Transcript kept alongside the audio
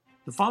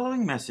The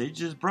following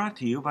message is brought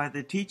to you by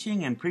the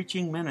teaching and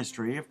preaching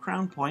ministry of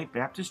Crown Point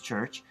Baptist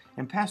Church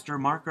and Pastor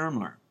Mark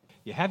Ermler.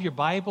 You have your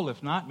Bible.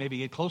 If not, maybe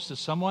get close to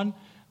someone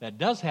that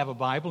does have a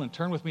Bible and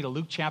turn with me to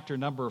Luke chapter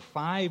number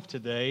 5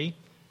 today.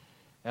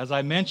 As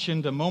I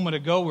mentioned a moment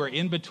ago, we're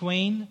in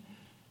between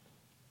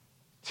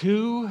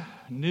two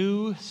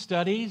new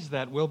studies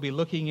that we'll be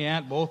looking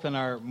at both in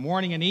our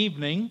morning and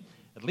evening,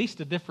 at least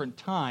a different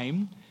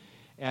time.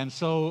 And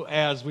so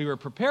as we were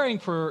preparing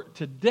for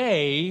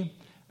today,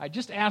 I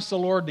just asked the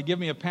Lord to give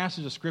me a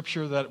passage of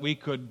Scripture that we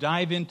could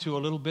dive into a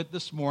little bit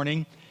this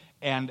morning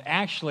and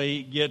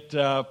actually get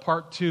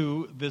part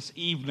 2 this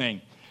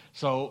evening.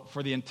 So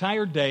for the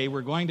entire day,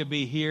 we're going to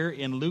be here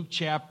in Luke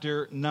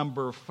chapter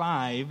number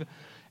 5.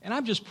 And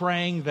I'm just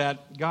praying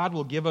that God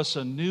will give us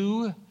a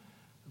new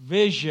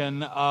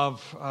vision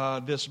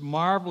of this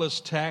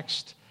marvelous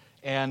text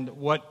and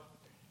what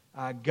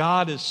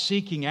God is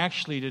seeking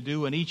actually to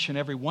do in each and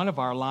every one of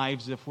our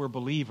lives if we're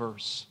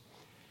believers.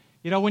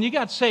 You know, when you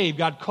got saved,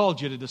 God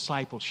called you to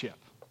discipleship.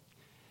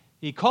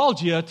 He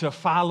called you to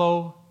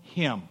follow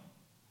Him.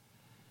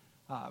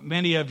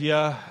 Many of you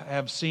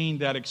have seen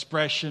that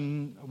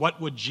expression, what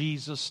would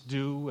Jesus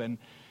do? And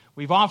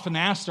we've often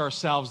asked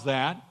ourselves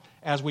that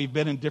as we've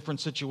been in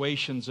different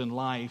situations in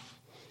life.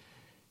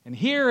 And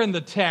here in the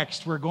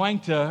text, we're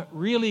going to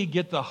really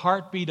get the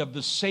heartbeat of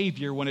the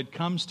Savior when it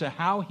comes to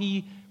how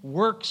He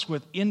works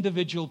with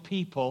individual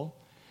people.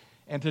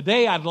 And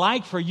today I'd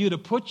like for you to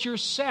put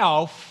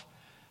yourself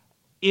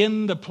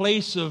in the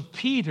place of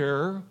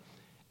Peter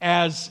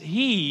as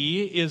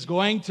he is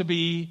going to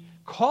be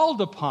called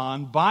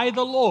upon by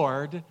the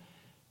Lord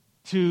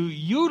to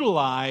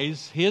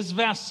utilize his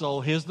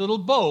vessel, his little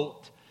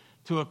boat,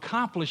 to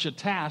accomplish a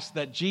task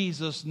that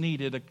Jesus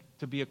needed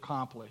to be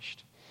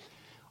accomplished.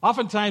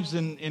 Oftentimes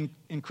in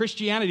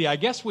Christianity, I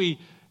guess we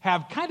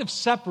have kind of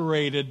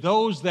separated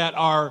those that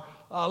are,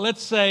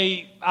 let's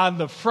say, on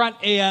the front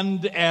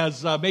end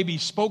as maybe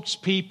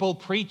spokespeople,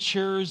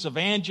 preachers,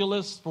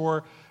 evangelists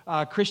for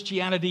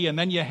Christianity, and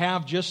then you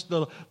have just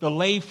the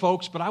lay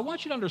folks. But I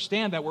want you to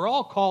understand that we're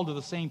all called to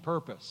the same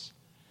purpose,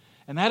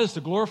 and that is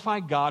to glorify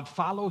God,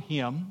 follow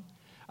Him,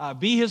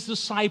 be His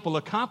disciple,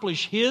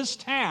 accomplish His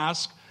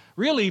task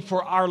really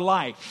for our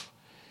life.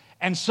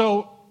 And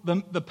so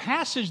the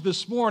passage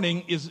this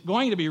morning is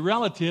going to be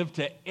relative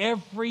to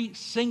every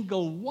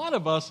single one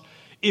of us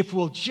if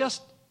we'll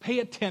just pay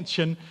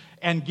attention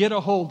and get a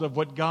hold of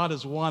what God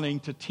is wanting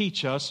to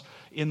teach us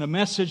in the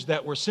message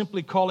that we're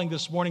simply calling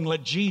this morning,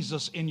 Let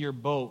Jesus in Your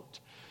Boat.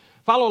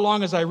 Follow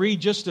along as I read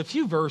just a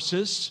few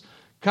verses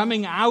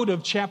coming out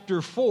of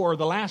chapter 4,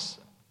 the last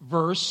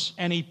verse,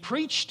 and He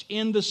preached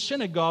in the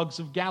synagogues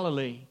of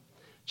Galilee.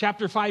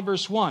 Chapter 5,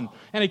 verse 1,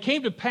 and it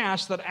came to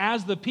pass that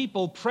as the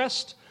people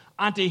pressed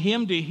unto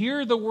Him to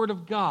hear the word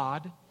of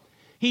God,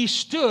 He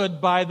stood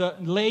by the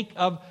lake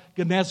of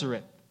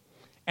Gennesaret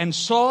and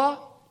saw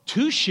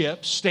 2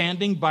 ships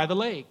standing by the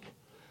lake.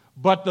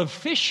 But the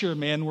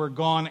fishermen were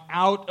gone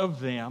out of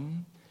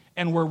them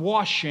and were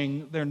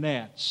washing their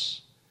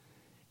nets.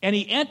 And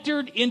He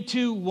entered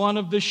into one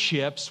of the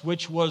ships,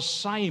 which was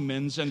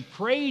Simon's, and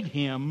prayed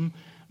Him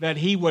that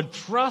He would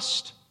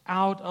thrust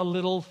out a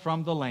little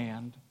from the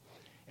land.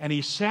 And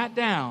He sat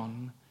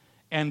down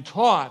and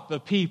taught the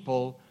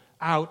people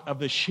out of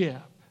the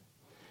ship.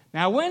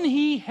 Now when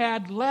He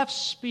had left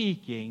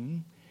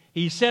speaking,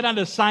 He said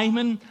unto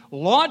Simon,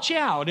 Launch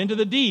out into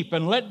the deep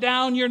and let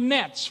down your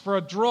nets for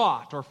a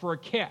draught or for a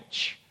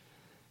catch.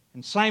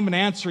 And Simon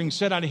answering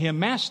said unto Him,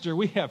 Master,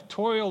 we have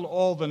toiled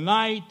all the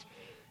night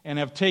and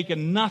have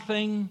taken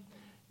nothing.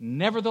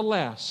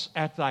 Nevertheless,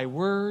 at Thy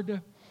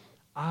word,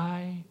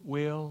 I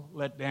will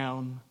let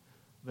down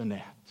the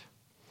net.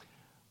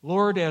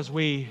 Lord, as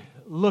we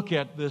look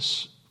at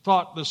this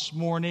thought this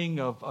morning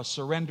of a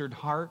surrendered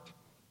heart,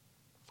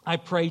 I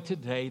pray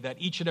today that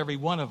each and every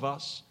one of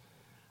us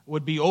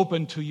would be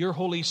open to Your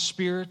Holy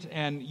Spirit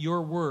and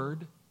Your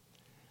Word.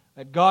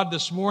 That God,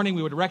 this morning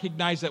we would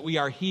recognize that we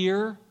are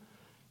here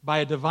by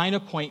a divine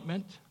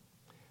appointment.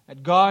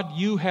 That God,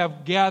 You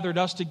have gathered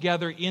us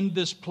together in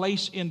this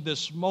place, in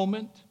this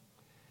moment.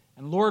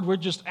 And Lord, we're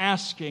just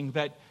asking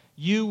that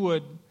You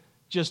would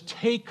just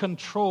take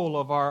control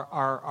of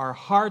our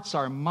hearts,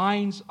 our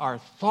minds, our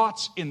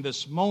thoughts in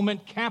this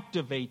moment,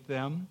 captivate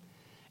them,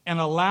 and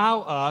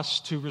allow us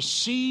to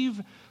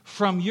receive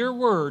from Your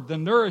word the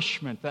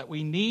nourishment that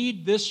we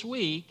need this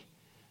week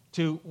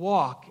to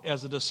walk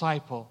as a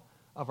disciple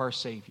of our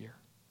Savior.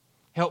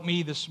 Help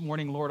me this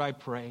morning, Lord, I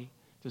pray,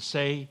 to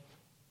say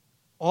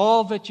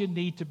all that You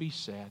need to be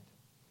said.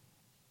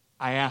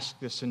 I ask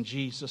this in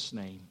Jesus'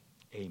 name.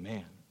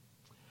 Amen.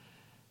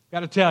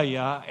 Got to tell you,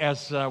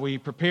 as we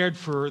prepared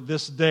for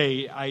this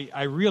day,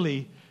 I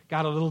really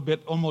got a little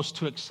bit almost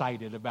too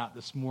excited about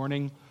this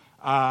morning.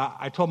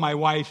 I told my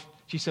wife,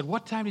 she said,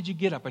 What time did you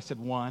get up? I said,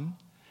 1.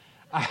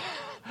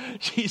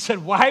 She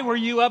said, Why were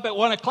you up at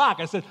 1 o'clock?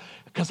 I said,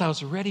 because I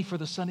was ready for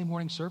the Sunday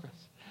morning service.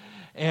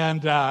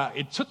 And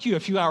it took you a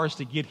few hours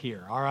to get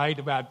here, all right?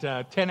 About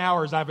 10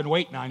 hours I've been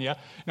waiting on you.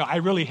 No, I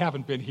really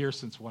haven't been here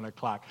since 1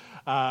 o'clock.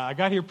 I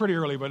got here pretty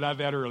early, but not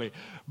that early.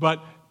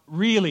 But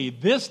really,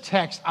 this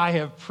text I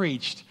have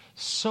preached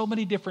so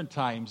many different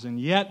times, and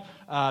yet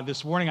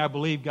this morning I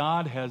believe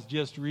God has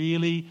just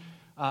really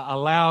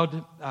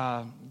allowed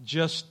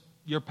just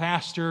your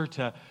pastor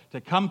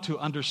to come to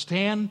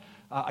understand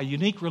a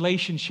unique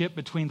relationship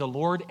between the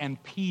Lord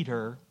and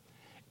Peter,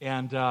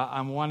 and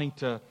I'm wanting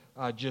to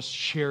just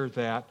share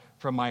that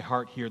from my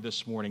heart here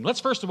this morning. Let's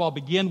first of all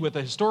begin with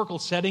a historical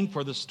setting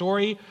for the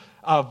story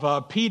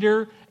of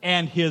Peter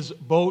and his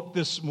boat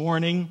this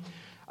morning.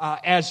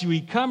 As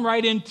we come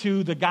right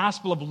into the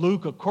Gospel of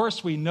Luke, of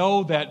course we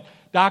know that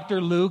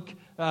Dr. Luke,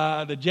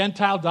 the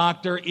Gentile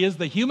doctor, is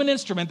the human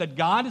instrument that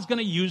God is going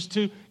to use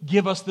to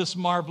give us this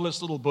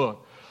marvelous little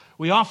book.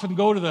 We often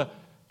go to the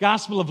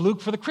Gospel of Luke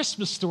for the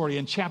Christmas story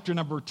in chapter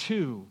number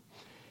 2.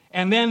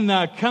 And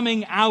then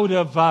coming out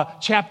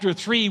of chapter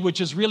 3, which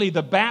is really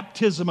the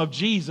baptism of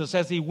Jesus,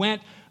 as he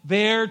went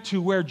there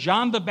to where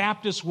John the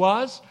Baptist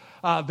was,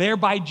 there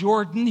by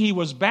Jordan, he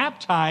was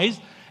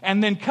baptized.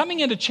 And then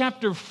coming into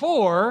chapter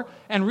 4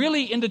 and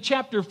really into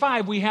chapter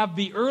 5, we have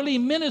the early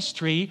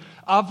ministry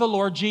of the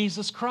Lord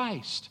Jesus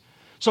Christ.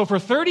 So for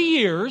 30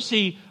 years,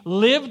 he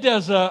lived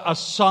as a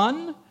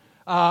son.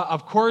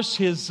 Of course,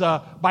 his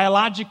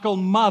biological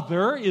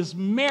mother is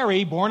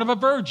Mary, born of a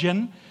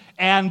virgin.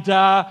 And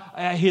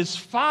his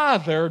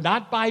father,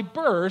 not by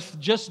birth,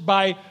 just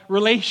by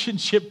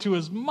relationship to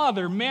his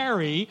mother,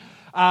 Mary,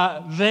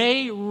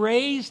 they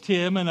raised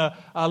him in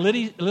a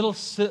little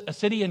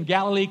city in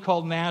Galilee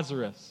called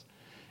Nazareth.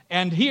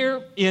 And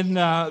here in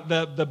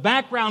the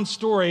background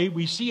story,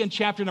 we see in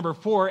chapter number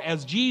 4,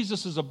 as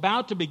Jesus is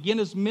about to begin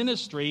his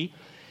ministry,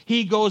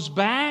 he goes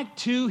back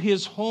to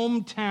his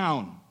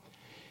hometown.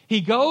 He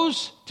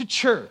goes to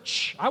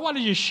church. I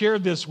wanted to share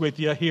this with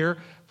you here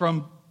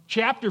from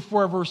chapter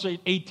 4, verse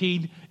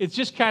 18. It's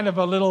just kind of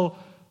a little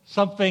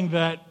something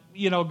that,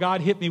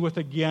 God hit me with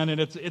again,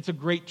 and it's a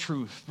great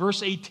truth.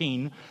 Verse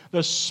 18,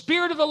 "The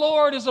Spirit of the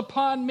Lord is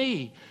upon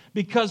me,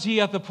 because he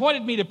hath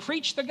appointed me to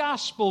preach the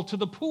gospel to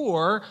the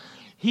poor.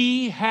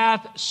 He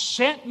hath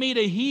sent me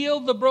to heal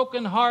the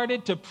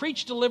brokenhearted, to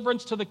preach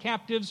deliverance to the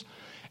captives,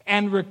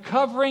 and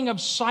recovering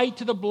of sight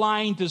to the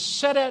blind, to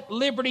set at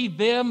liberty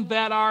them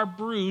that are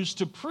bruised,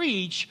 to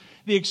preach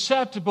the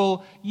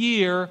acceptable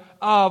year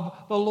of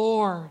the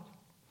Lord."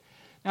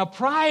 Now,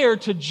 prior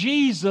to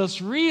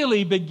Jesus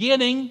really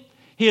beginning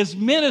his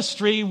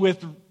ministry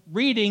with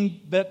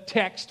reading the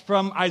text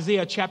from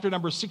Isaiah chapter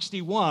number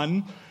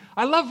 61,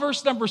 I love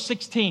verse number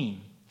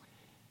 16.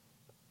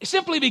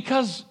 Simply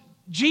because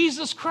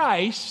Jesus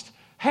Christ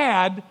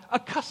had a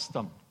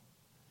custom.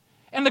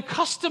 And the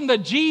custom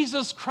that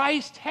Jesus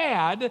Christ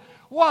had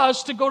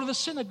was to go to the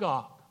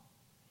synagogue.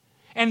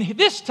 And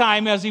this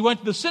time, as he went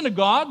to the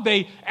synagogue,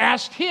 they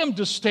asked him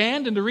to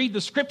stand and to read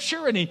the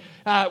scripture, and he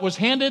was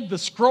handed the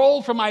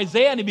scroll from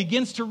Isaiah, and he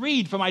begins to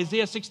read from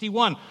Isaiah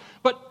 61.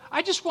 But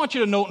I just want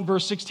you to note in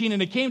verse 16,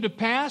 "And it came to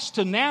pass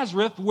to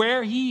Nazareth,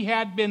 where he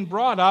had been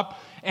brought up,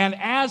 and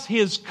as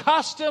his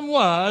custom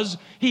was,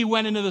 he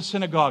went into the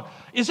synagogue."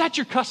 Is that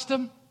your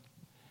custom?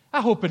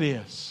 I hope it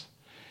is.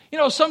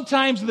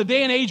 Sometimes in the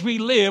day and age we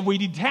live, we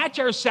detach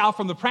ourselves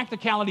from the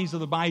practicalities of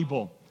the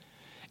Bible.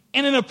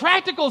 And in a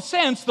practical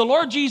sense, the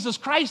Lord Jesus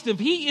Christ, if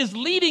he is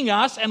leading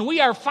us and we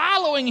are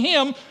following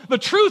him, the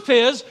truth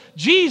is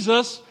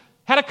Jesus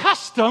had a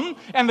custom,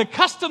 and the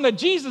custom that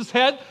Jesus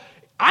had,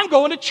 I'm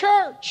going to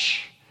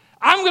church.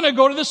 I'm going to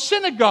go to the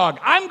synagogue.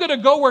 I'm going to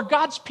go where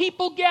God's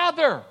people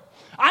gather.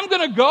 I'm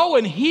going to go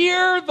and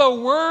hear the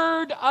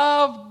word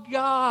of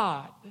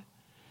God.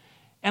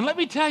 And let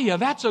me tell you,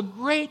 that's a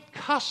great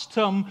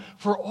custom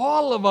for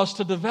all of us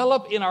to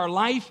develop in our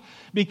life,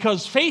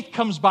 because faith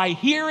comes by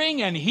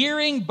hearing, and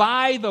hearing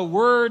by the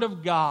word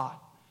of God.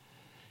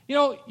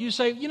 You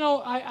say,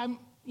 I'm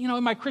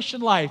in my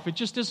Christian life, it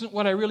just isn't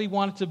what I really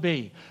want it to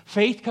be.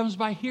 Faith comes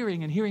by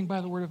hearing, and hearing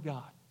by the word of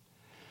God.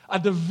 A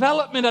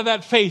development of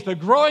that faith, a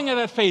growing of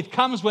that faith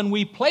comes when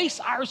we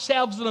place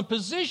ourselves in a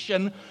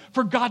position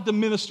for God to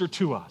minister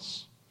to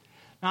us.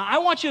 Now, I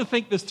want you to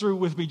think this through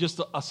with me just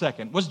a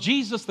second. Was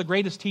Jesus the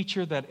greatest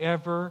teacher that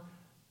ever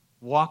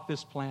walked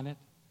this planet?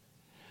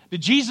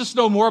 Did Jesus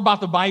know more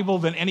about the Bible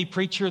than any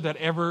preacher that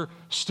ever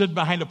stood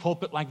behind a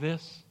pulpit like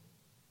this?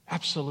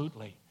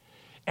 Absolutely.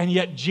 And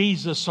yet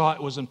Jesus saw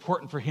it was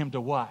important for him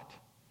to what?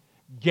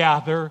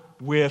 Gather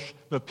with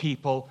the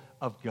people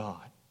of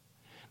God.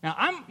 Now,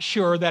 I'm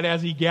sure that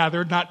as he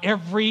gathered, not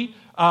every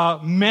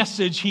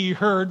message he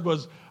heard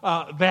was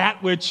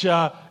that which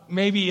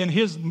maybe in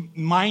his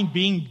mind,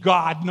 being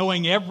God,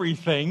 knowing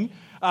everything,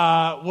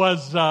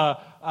 was,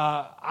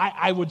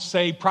 I would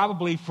say,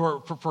 probably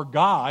for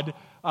God,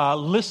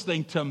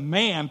 listening to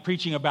man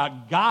preaching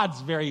about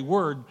God's very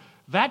word,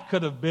 that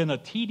could have been a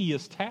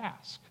tedious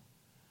task.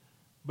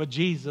 But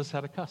Jesus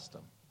had a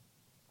custom.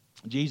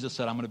 Jesus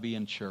said, I'm going to be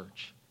in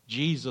church.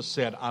 Jesus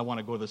said, I want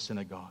to go to the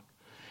synagogue.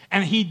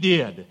 And he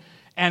did.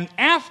 And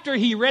after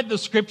he read the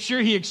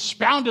scripture, he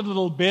expounded a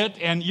little bit,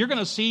 and you're going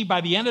to see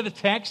by the end of the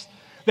text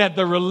that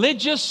the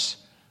religious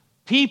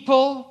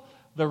people,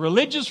 the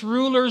religious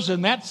rulers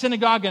in that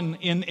synagogue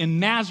in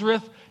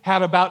Nazareth,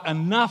 had about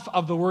enough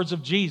of the words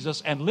of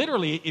Jesus, and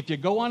literally, if you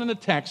go on in the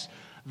text,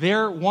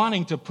 they're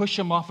wanting to push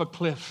him off a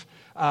cliff,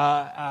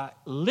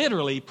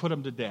 literally put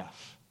him to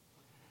death.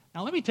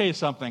 Now, let me tell you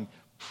something.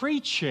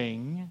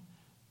 Preaching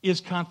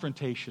is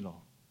confrontational.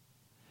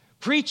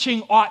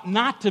 Preaching ought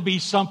not to be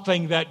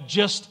something that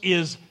just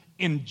is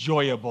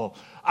enjoyable.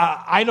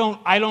 I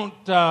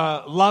don't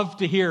love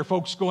to hear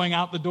folks going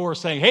out the door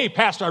saying, "Hey,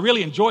 Pastor, I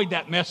really enjoyed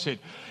that message."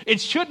 It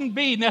shouldn't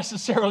be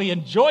necessarily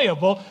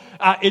enjoyable.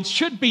 It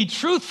should be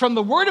truth from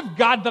the Word of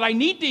God that I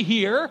need to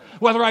hear,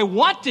 whether I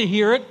want to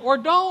hear it or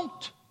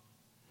don't.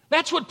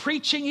 That's what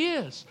preaching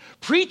is.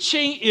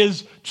 Preaching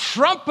is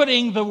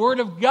trumpeting the Word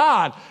of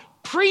God.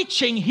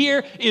 Preaching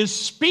here is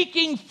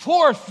speaking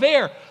forth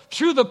there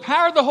through the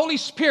power of the Holy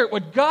Spirit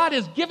what God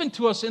has given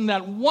to us in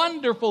that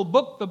wonderful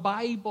book, the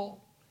Bible.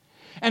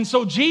 And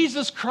so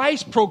Jesus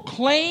Christ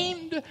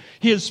proclaimed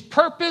his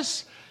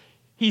purpose.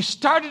 He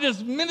started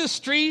his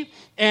ministry,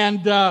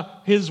 and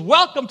his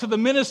welcome to the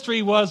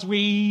ministry was,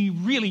 "We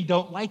really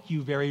don't like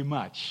you very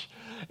much,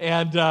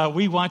 and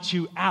we want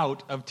you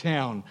out of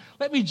town."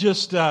 Let me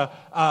just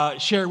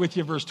share with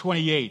you verse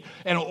 28.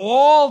 "And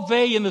all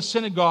they in the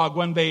synagogue,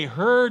 when they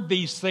heard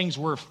these things,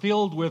 were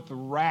filled with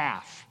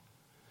wrath,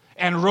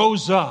 and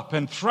rose up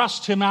and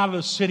thrust him out of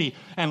the city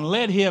and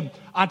led him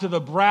onto the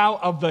brow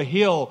of the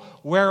hill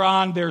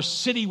whereon their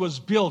city was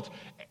built,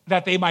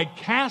 that they might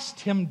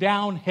cast him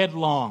down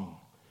headlong."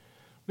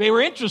 They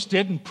were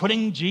interested in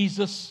putting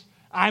Jesus,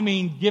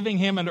 giving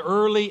him an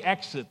early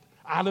exit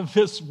out of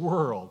this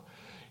world.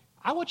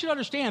 I want you to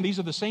understand, these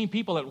are the same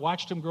people that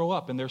watched him grow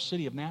up in their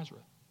city of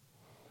Nazareth.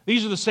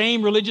 These are the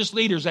same religious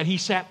leaders that he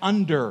sat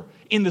under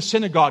in the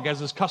synagogue, as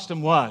his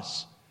custom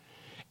was.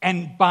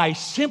 And by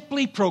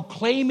simply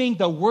proclaiming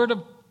the word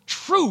of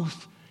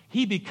truth,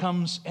 he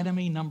becomes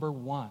enemy number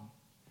one.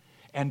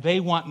 And they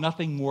want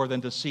nothing more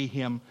than to see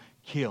him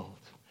killed.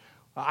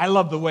 I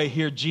love the way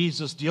here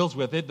Jesus deals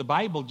with it. The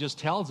Bible just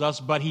tells us,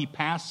 "But he,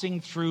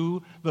 passing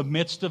through the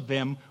midst of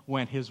them,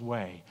 went his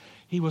way."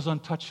 He was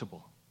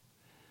untouchable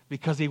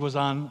because he was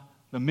on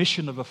the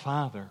mission of the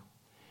Father.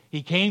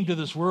 He came to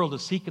this world to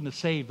seek and to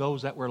save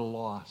those that were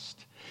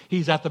lost.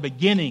 He's at the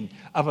beginning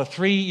of a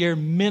 3-year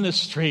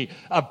ministry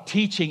of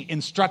teaching,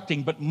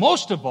 instructing, but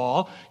most of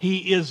all,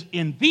 he is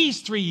in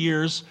these 3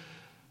 years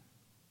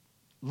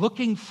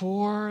looking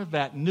for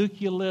that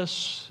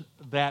nucleus,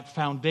 that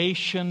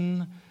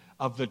foundation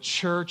of the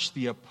church,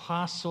 the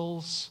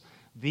apostles,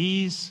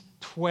 these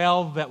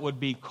 12 that would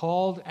be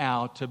called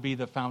out to be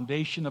the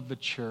foundation of the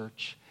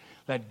church,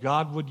 that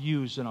God would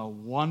use in a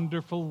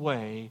wonderful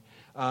way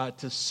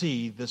to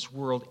see this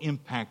world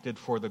impacted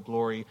for the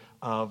glory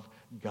of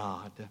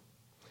God.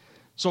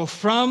 So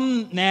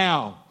from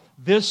now,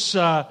 this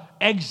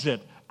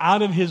exit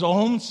out of his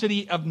own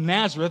city of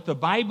Nazareth, the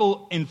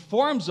Bible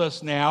informs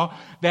us now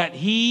that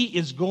he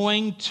is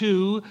going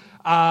to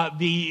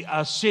the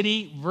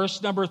city,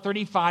 verse number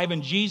 35,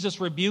 and Jesus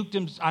rebuked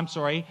him.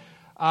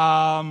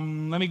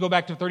 Let me go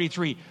back to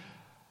 33.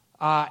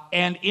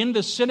 And in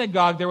the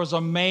synagogue there was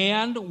a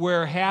man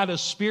where had a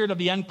spirit of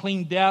the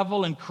unclean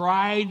devil, and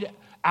cried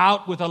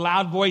out with a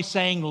loud voice,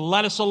 saying,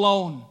 "Let us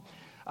alone."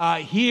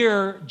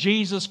 Here,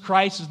 Jesus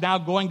Christ is now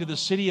going to the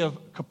city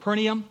of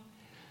Capernaum.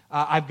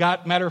 I've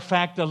got, matter of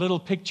fact, a little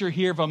picture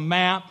here of a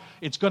map.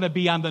 It's going to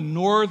be on the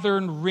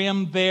northern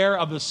rim there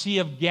of the Sea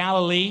of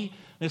Galilee.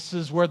 This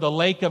is where the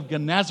Lake of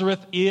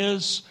Gennesareth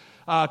is.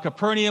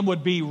 Capernaum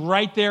would be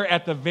right there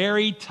at the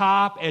very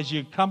top as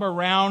you come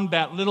around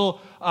that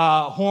little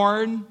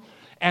horn.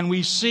 And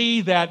we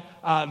see that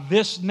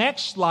this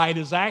next slide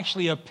is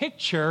actually a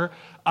picture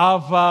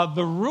of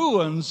the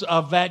ruins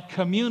of that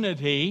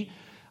community,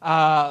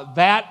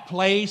 that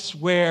place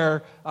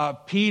where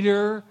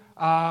Peter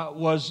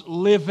was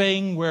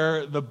living,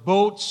 where the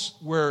boats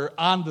were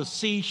on the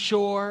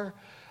seashore.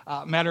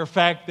 Matter of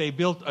fact, they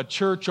built a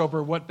church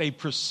over what they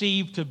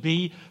perceived to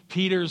be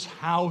Peter's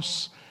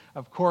house.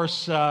 Of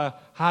course,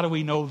 how do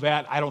we know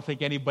that? I don't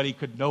think anybody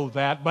could know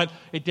that, but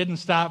it didn't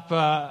stop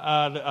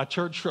a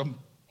church from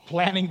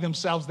planting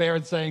themselves there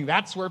and saying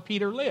that's where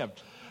Peter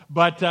lived.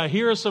 But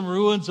here are some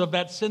ruins of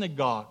that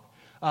synagogue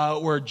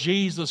where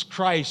Jesus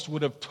Christ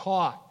would have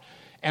taught.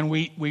 And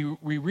we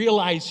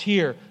realize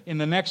here in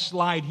the next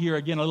slide here,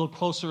 again, a little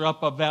closer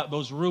up of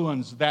those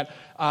ruins, that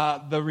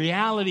the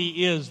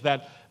reality is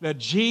that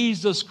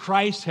Jesus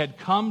Christ had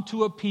come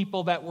to a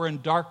people that were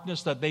in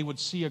darkness, that they would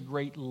see a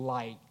great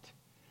light.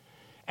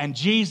 And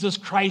Jesus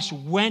Christ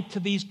went to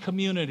these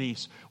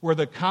communities where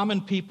the common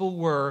people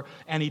were,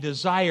 and he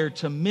desired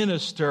to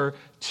minister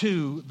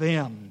to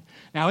them.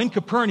 Now, in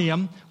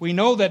Capernaum, we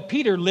know that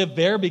Peter lived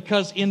there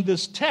because in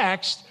this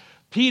text,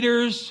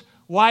 Peter's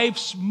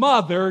wife's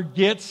mother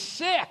gets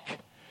sick.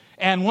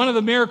 And one of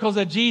the miracles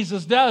that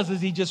Jesus does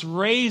is he just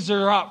raises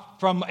her up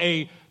from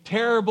a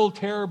terrible,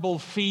 terrible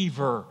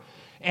fever.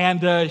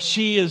 And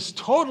she is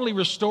totally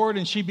restored,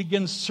 and she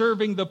begins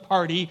serving the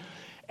party.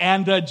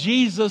 And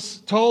Jesus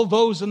told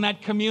those in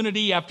that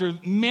community, after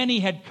many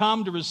had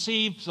come to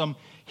receive some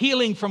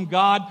healing from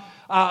God,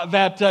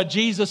 that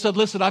Jesus said,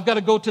 listen, I've got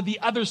to go to the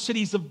other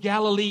cities of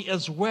Galilee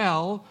as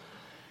well.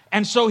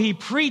 And so he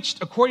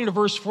preached, according to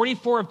verse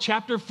 44 of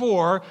chapter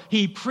 4,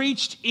 he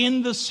preached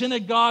in the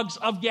synagogues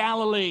of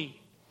Galilee.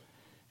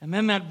 And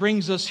then that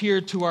brings us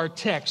here to our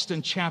text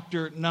in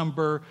chapter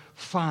number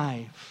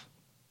 5.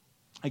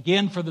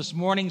 Again, for this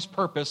morning's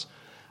purpose,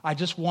 I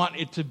just want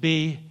it to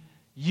be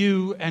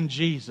you and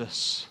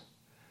Jesus,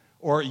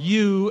 or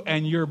you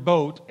and your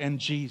boat and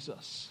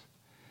Jesus.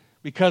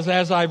 Because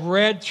as I've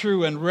read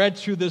through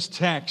this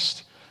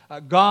text,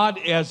 God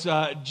has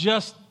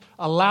just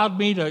allowed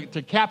me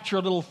to capture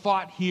a little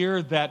thought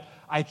here that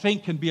I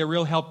think can be a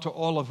real help to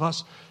all of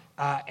us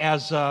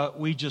as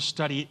we just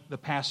study the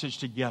passage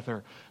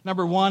together.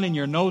 Number one, in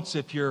your notes,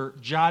 if you're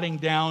jotting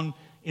down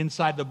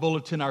inside the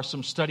bulletin are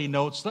some study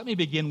notes. Let me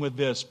begin with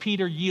this.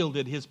 Peter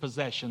yielded his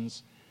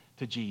possessions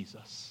to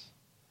Jesus.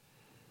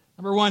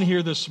 Number one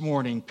here this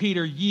morning,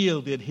 Peter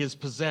yielded his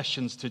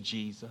possessions to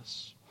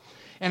Jesus.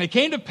 And it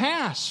came to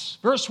pass,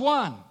 verse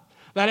 1,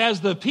 that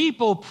as the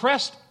people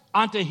pressed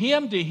unto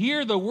him to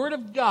hear the word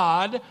of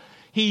God,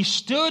 he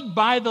stood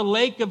by the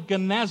lake of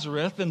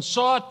Gennesareth and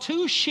saw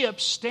 2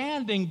 ships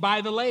standing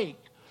by the lake.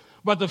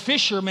 But the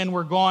fishermen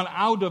were gone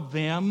out of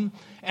them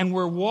and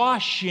were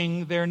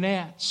washing their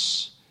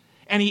nets.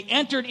 And he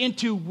entered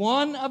into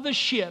one of the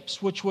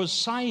ships, which was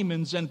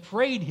Simon's, and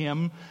prayed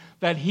him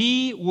that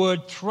he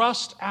would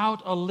thrust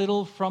out a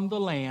little from the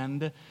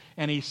land.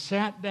 And he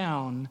sat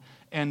down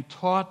and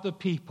taught the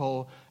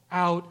people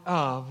out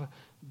of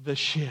the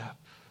ship.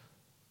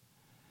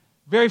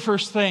 Very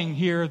first thing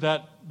here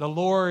that the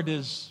Lord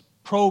is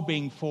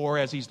probing for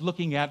as he's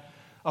looking at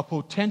a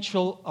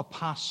potential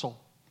apostle.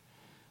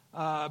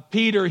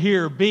 Peter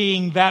here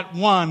being that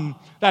one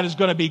that is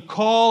going to be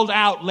called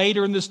out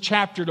later in this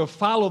chapter to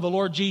follow the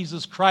Lord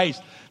Jesus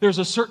Christ. There's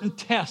a certain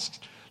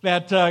test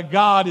that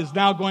God is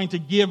now going to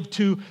give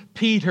to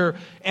Peter,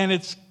 and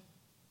it's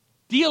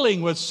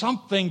dealing with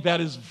something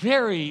that is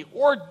very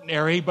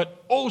ordinary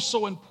but oh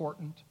so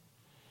important.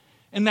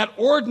 And that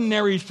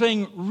ordinary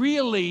thing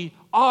really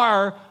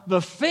are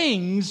the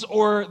things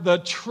or the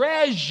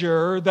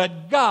treasure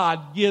that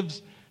God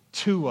gives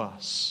to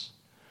us.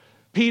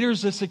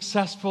 Peter's a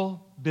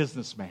successful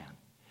businessman.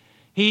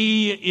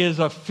 He is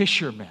a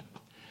fisherman.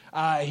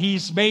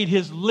 He's made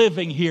his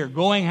living here,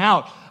 going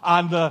out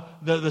on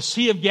the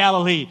Sea of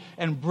Galilee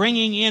and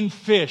bringing in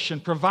fish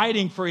and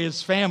providing for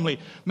his family.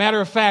 Matter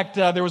of fact,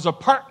 there was a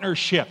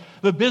partnership.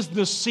 The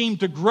business seemed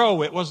to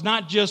grow. It was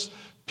not just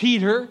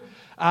Peter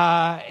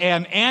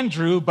and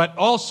Andrew, but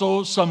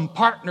also some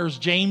partners,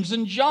 James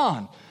and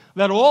John,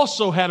 that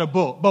also had a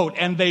boat.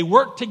 And they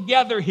worked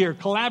together here,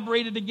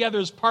 collaborated together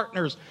as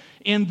partners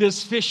in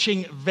this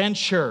fishing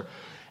venture.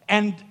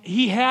 And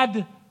he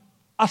had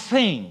a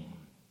thing.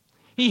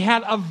 He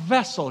had a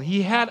vessel.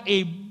 He had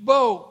a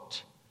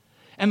boat.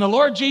 And the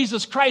Lord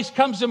Jesus Christ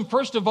comes to him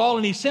first of all,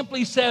 and he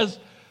simply says,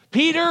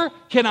 Peter,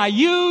 can I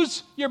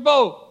use your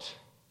boat?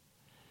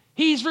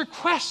 He's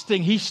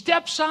requesting. He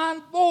steps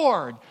on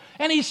board.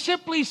 And he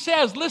simply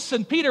says,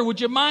 listen, Peter,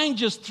 would you mind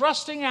just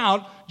thrusting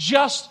out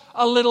just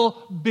a little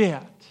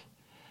bit?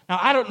 Now,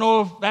 I don't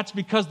know if that's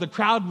because the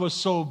crowd was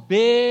so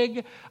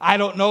big. I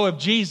don't know if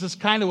Jesus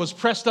kind of was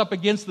pressed up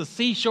against the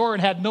seashore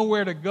and had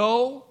nowhere to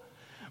go.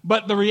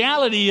 But the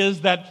reality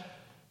is that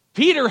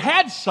Peter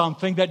had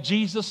something that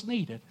Jesus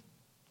needed.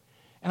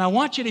 And I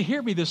want you to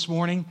hear me this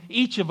morning.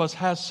 Each of us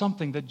has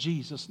something that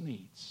Jesus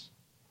needs.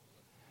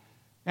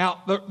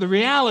 Now, the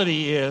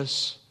reality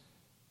is,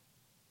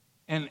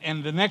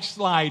 and the next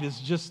slide is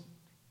just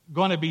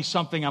going to be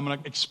something I'm going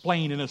to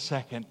explain in a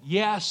second.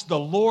 Yes, the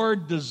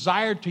Lord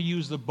desired to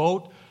use the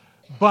boat,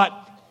 but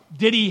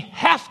did he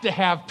have to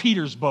have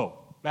Peter's boat?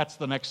 That's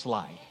the next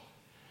slide.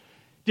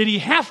 Did he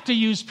have to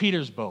use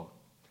Peter's boat?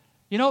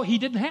 You know, he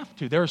didn't have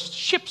to. There's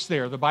ships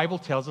there, the Bible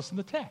tells us in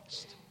the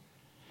text.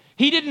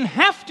 He didn't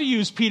have to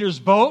use Peter's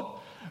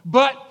boat,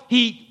 but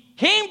he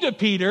came to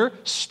Peter,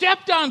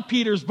 stepped on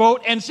Peter's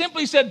boat, and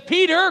simply said,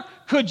 Peter,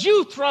 could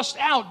you thrust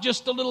out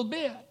just a little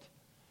bit?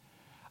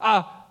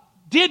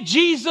 Did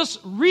Jesus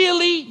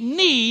really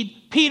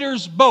need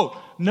Peter's boat?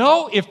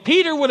 No, if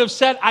Peter would have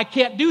said, I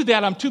can't do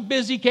that, I'm too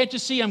busy, can't you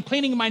see, I'm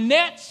cleaning my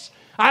nets,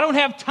 I don't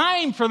have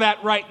time for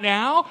that right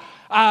now,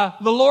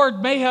 the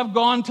Lord may have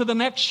gone to the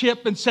next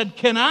ship and said,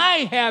 can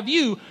I have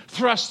you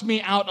thrust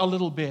me out a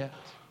little bit?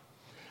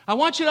 I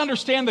want you to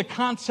understand the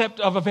concept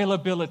of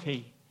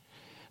availability.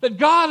 That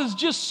God is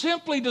just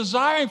simply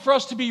desiring for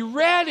us to be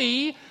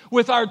ready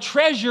with our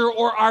treasure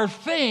or our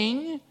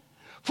thing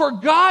for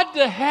God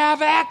to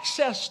have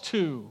access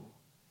to.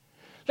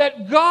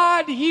 That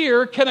God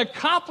here can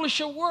accomplish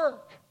a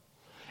work.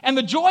 And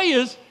the joy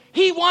is,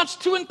 he wants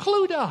to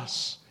include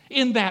us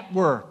in that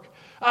work.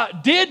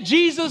 Did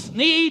Jesus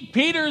need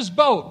Peter's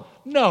boat?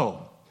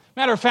 No.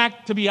 Matter of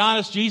fact, to be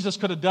honest, Jesus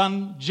could have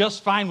done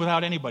just fine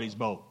without anybody's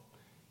boat.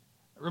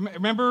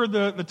 Remember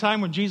the time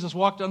when Jesus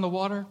walked on the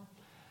water?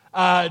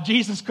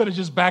 Jesus could have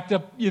just backed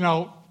up,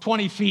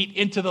 20 feet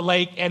into the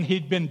lake and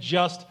he'd been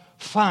just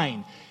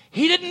fine.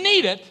 He didn't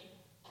need it,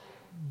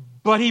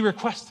 but he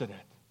requested it.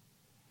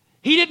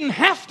 He didn't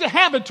have to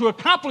have it to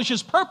accomplish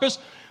his purpose,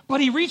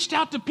 but he reached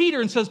out to Peter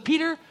and says,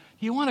 Peter,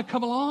 do you want to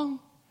come along?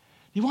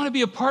 you want to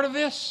be a part of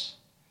this?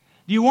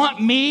 Do you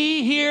want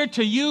me here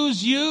to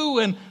use you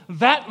and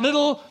that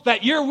little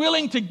that you're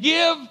willing to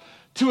give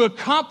to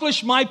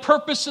accomplish my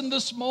purpose in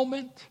this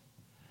moment?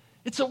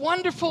 It's a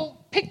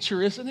wonderful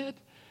picture, isn't it?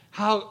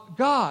 How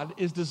God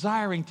is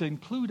desiring to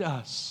include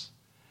us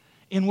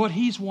in what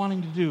He's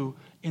wanting to do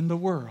in the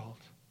world.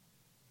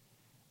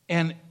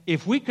 And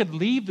if we could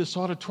leave this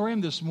auditorium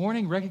this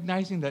morning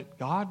recognizing that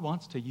God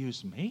wants to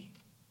use me,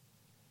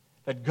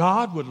 that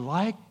God would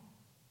like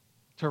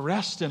to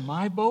rest in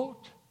my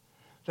boat,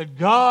 that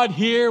God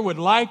here would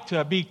like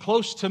to be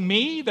close to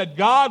me, that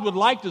God would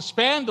like to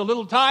spend a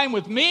little time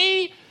with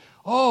me,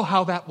 oh,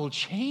 how that will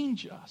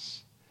change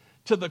us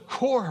to the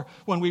core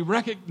when we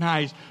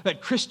recognize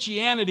that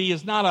Christianity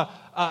is not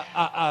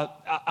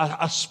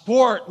a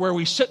sport where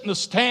we sit in the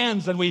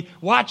stands and we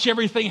watch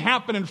everything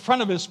happen in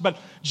front of us, but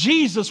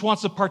Jesus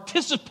wants to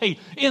participate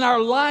in our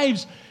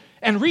lives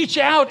and reach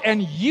out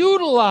and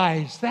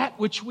utilize that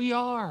which we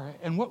are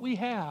and what we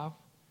have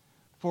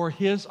for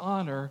His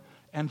honor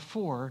and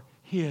for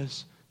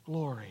His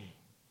glory.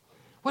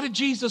 What did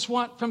Jesus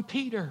want from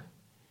Peter?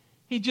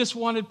 He just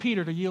wanted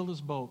Peter to yield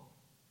his boat.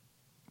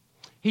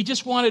 He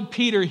just wanted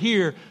Peter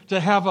here to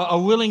have a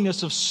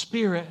willingness of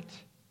spirit.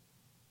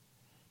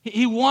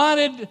 He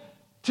wanted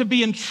to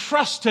be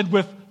entrusted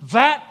with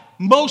that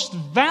most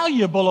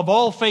valuable of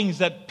all things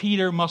that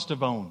Peter must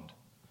have owned.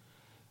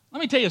 Let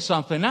me tell you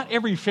something. Not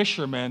every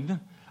fisherman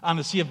on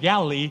the Sea of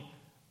Galilee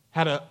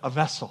had a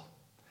vessel.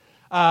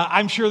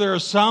 I'm sure there are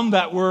some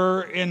that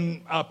were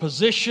in a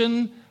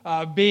position,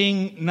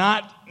 being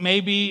not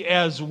maybe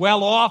as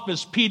well off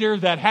as Peter,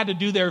 that had to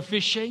do their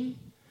fishing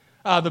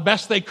the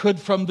best they could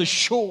from the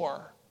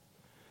shore.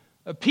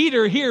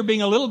 Peter here,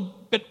 being a little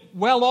bit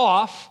well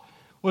off,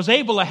 was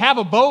able to have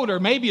a boat, or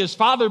maybe his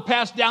father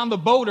passed down the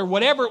boat or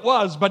whatever it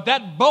was, but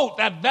that boat,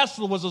 that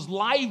vessel was his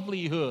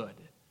livelihood.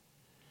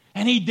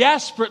 And he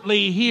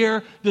desperately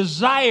here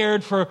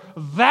desired for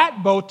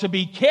that boat to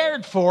be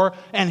cared for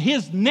and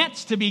his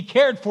nets to be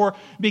cared for,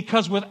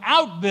 because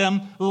without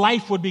them,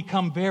 life would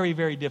become very,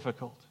 very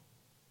difficult.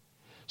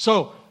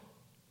 So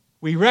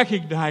we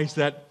recognize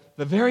that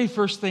the very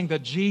first thing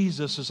that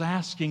Jesus is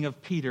asking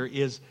of Peter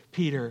is,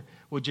 Peter,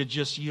 would you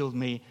just yield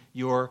me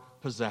your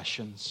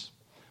possessions?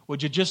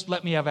 Would you just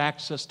let me have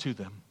access to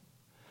them?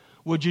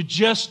 Would you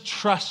just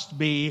trust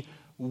me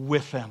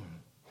with them?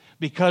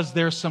 Because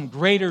there's some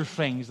greater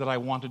things that I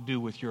want to do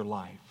with your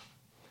life.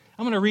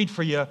 I'm going to read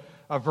for you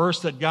a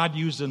verse that God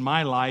used in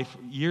my life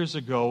years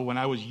ago when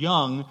I was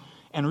young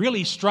and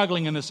really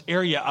struggling in this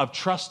area of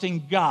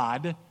trusting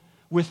God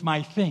with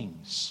my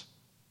things.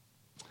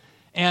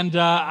 And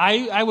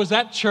I was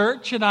at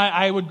church, and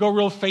I would go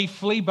real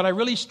faithfully, but I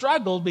really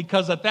struggled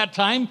because at that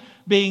time,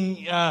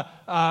 being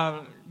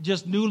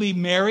just newly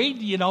married,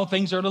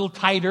 things are a little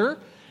tighter.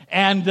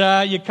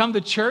 And you come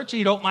to church and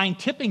you don't mind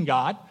tipping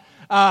God.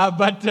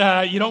 But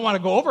you don't want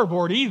to go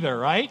overboard either,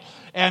 right?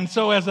 And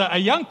so as a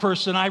young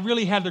person, I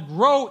really had to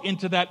grow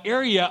into that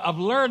area of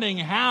learning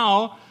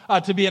how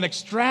to be an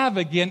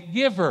extravagant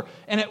giver.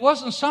 And it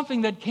wasn't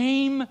something that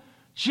came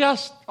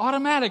just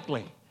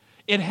automatically.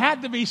 It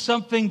had to be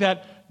something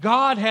that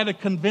God had to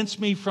convince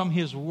me from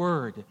His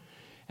Word.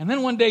 And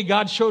then one day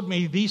God showed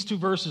me these two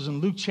verses in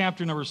Luke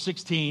chapter number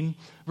 16,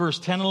 verse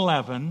 10 and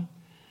 11.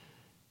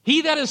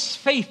 He that is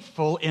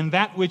faithful in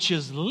that which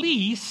is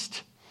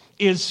least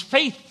is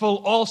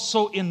faithful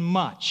also in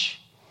much.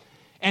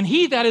 And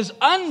he that is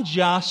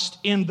unjust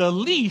in the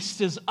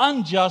least is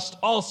unjust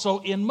also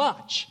in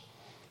much.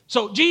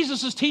 So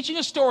Jesus is teaching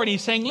a story, and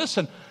He's saying,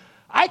 listen,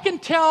 I can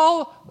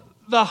tell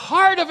the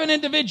heart of an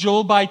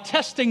individual by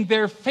testing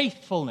their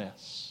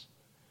faithfulness.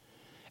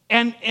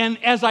 And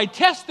as I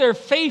test their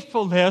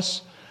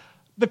faithfulness,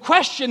 the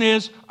question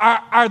is,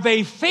 are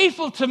they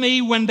faithful to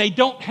me when they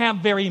don't have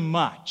very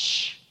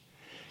much?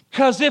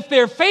 Because if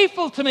they're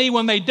faithful to me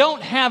when they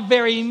don't have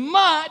very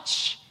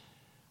much,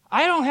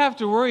 I don't have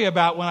to worry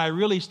about when I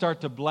really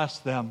start to bless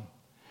them.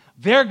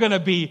 They're going to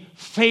be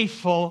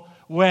faithful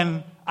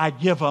when I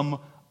give them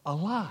a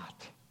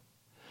lot.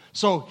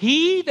 So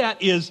he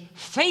that is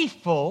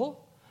faithful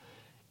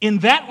in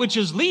that which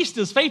is least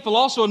is faithful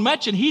also in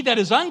much, and he that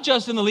is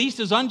unjust in the least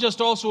is unjust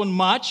also in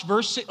much.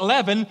 Verse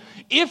 11,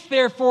 if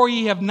therefore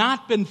ye have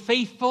not been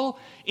faithful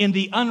in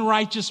the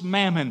unrighteous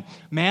mammon.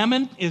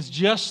 Mammon is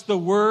just the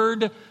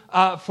word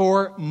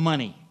for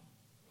money.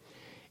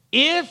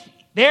 If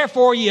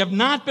therefore ye have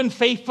not been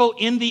faithful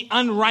in the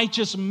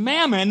unrighteous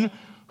mammon,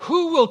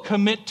 who will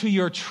commit to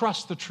your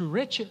trust the true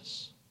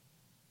riches?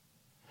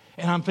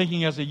 And I'm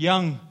thinking, as a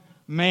young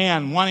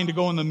man wanting to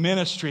go in the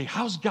ministry,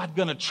 how's God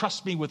going to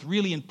trust me with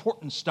really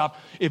important stuff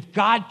if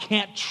God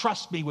can't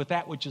trust me with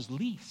that which is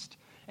least?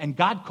 And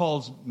God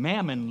calls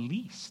mammon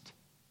least.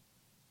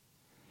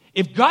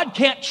 If God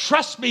can't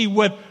trust me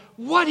with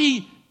what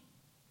He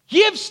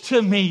gives to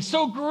me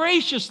so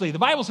graciously, the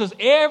Bible says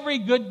every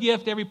good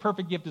gift, every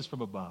perfect gift is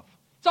from above.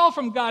 It's all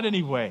from God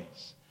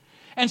anyways.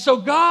 And so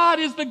God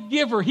is the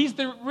giver. He's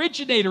the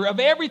originator of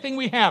everything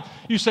we have.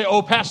 You say,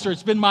 oh, Pastor,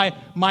 it's been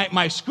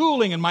my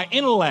schooling and my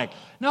intellect.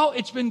 No,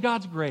 it's been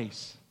God's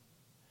grace.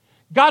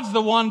 God's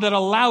the one that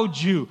allowed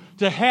you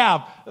to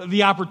have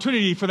the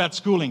opportunity for that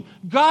schooling.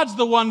 God's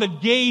the one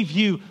that gave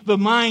you the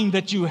mind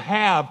that you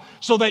have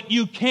so that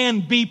you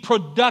can be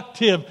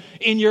productive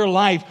in your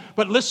life.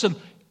 But listen,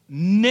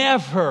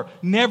 never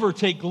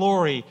take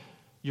glory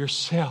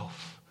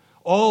yourself.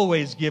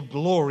 Always give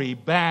glory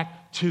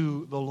back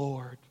to the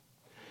Lord.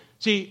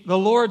 See, the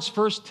Lord's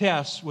first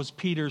test was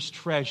Peter's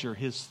treasure,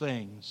 his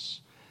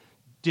things.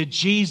 Did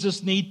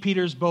Jesus need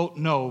Peter's boat?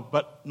 No,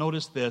 but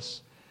notice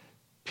this.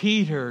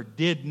 Peter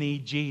did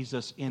need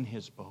Jesus in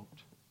his boat.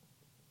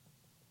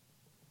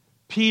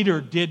 Peter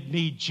did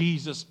need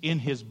Jesus in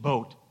his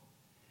boat.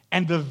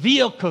 And the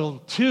vehicle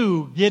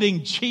to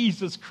getting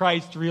Jesus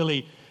Christ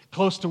really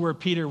close to where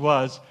Peter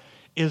was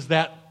is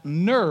that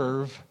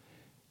nerve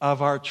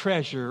of our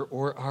treasure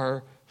or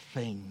our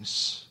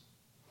things.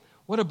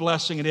 What a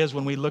blessing it is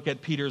when we look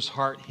at Peter's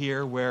heart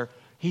here where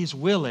he's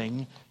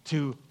willing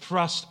to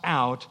thrust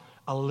out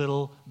a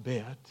little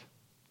bit.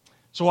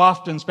 So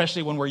often,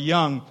 especially when we're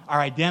young,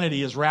 our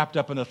identity is wrapped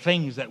up in the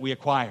things that we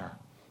acquire.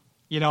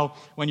 You know,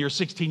 when you're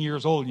 16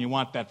 years old and you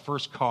want that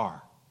first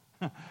car.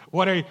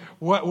 What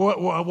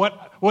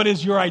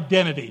is your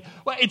identity?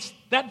 Well, it's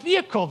that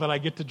vehicle that I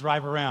get to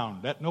drive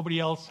around that nobody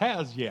else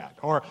has yet.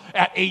 Or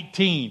at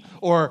 18,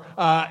 or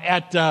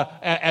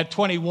at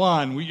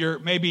 21, you're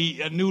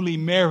maybe newly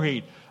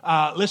married.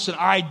 Listen,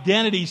 our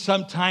identity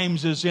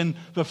sometimes is in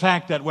the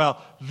fact that,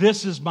 well,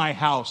 this is my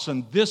house,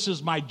 and this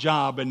is my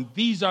job, and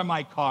these are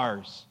my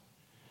cars.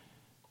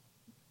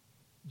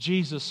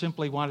 Jesus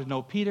simply wanted to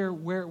know, Peter,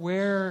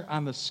 where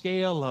on the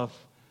scale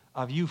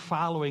of you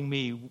following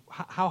me,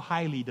 how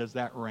highly does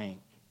that rank?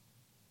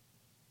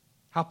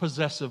 How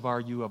possessive are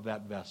you of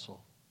that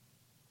vessel?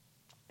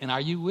 And are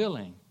you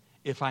willing,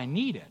 if I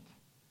need it,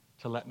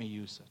 to let me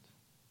use it?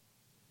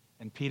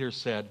 And Peter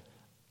said,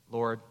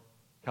 Lord,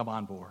 come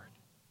on board.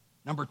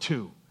 Number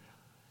 2,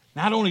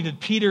 not only did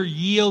Peter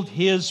yield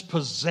his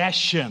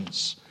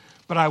possessions,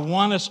 but I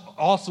want us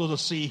also to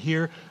see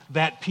here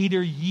that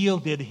Peter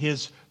yielded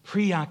his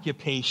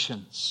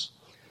preoccupations.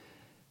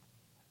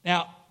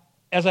 Now,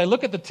 as I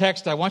look at the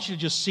text, I want you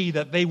to just see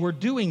that they were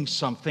doing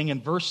something. In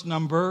verse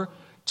number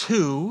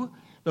 2,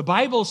 the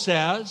Bible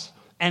says,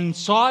 and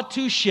saw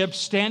 2 ships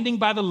standing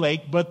by the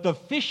lake, but the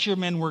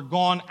fishermen were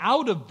gone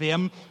out of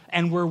them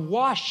and were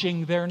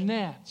washing their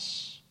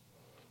nets.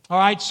 All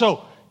right,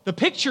 so the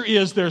picture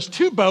is there's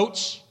 2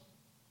 boats.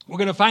 We're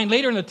going to find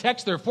later in the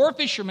text there are 4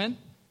 fishermen,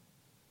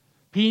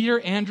 Peter,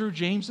 Andrew,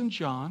 James, and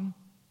John.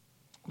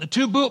 The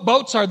 2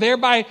 boats are there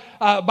by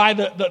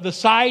the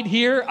side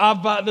here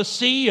of the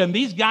sea, and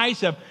these guys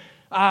have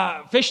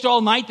fished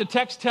all night, the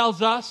text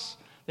tells us.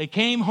 They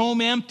came home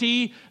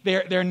empty.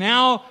 They're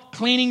now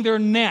cleaning their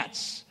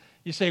nets.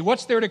 You say,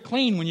 what's there to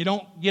clean when you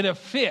don't get a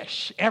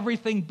fish?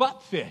 Everything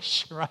but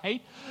fish,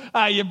 right?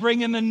 You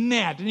bring in the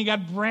net, and you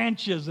got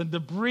branches and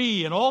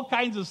debris and all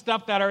kinds of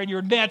stuff that are in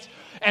your nets.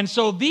 And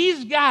so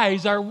these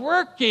guys are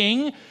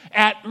working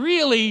at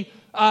really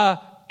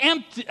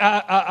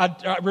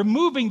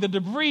removing the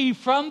debris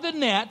from the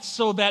nets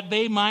so that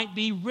they might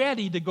be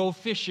ready to go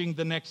fishing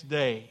the next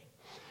day.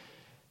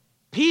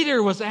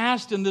 Peter was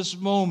asked in this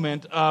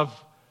moment of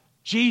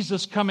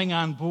Jesus coming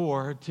on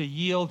board to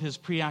yield his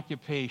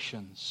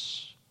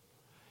preoccupations.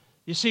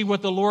 You see,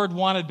 what the Lord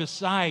wanted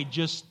beside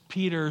just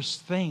Peter's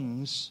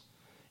things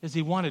is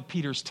he wanted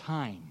Peter's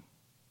time.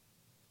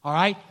 All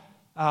right?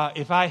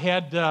 If I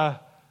had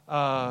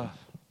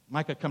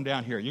Micah come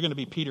down here, you're going to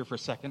be Peter for a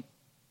second.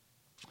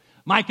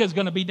 Micah's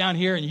going to be down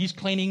here, and he's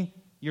cleaning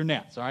your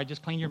nets. All right,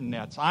 just clean your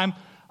nets. I'm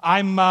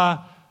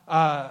the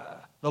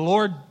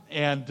Lord,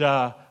 and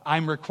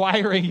I'm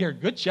requiring your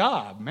good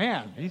job,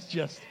 man. He's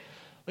just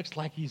looks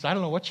like he's. I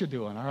don't know what you're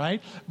doing. All right,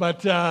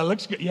 but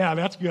looks good. Yeah,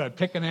 that's good.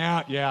 Picking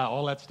out, yeah,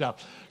 all that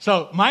stuff.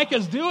 So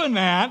Micah's doing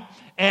that,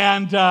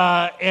 and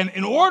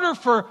in order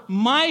for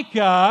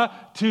Micah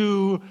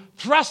to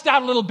thrust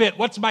out a little bit,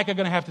 what's Micah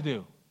going to have to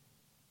do?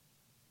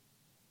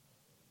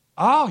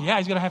 Oh, yeah,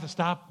 he's going to have to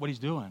stop what he's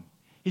doing.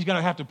 He's going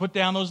to have to put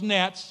down those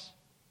nets,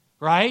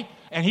 right?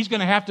 And he's going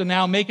to have to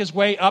now make his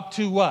way up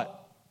to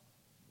what?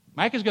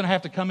 Micah's going to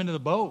have to come into the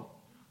boat.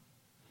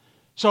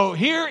 So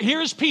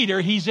here's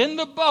Peter. He's in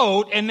the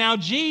boat, and now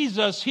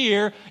Jesus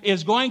here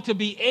is going to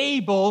be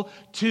able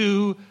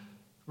to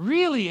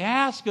really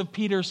ask of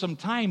Peter some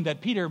time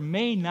that Peter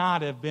may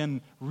not have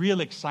been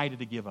real excited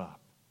to give up.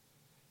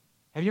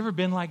 Have you ever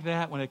been like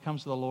that when it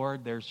comes to the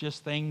Lord? There's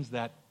just things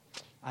that,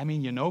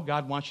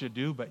 God wants you to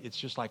do, but it's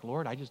just like,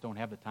 Lord, I just don't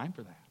have the time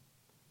for that.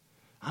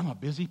 I'm a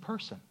busy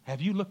person. Have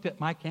you looked at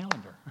my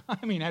calendar?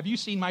 Have you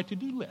seen my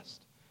to-do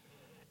list?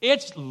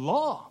 It's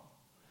long.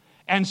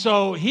 And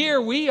so here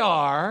we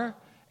are,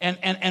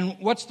 and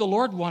what's the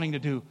Lord wanting to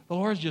do? The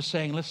Lord's just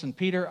saying, listen,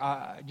 Peter,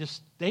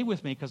 just stay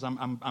with me because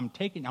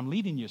I'm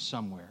leading you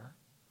somewhere.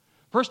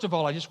 First of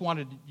all, I just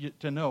wanted you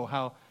to know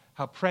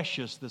how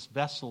precious this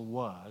vessel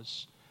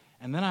was,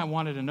 and then I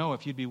wanted to know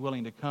if you'd be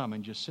willing to come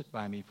and just sit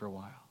by me for a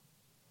while.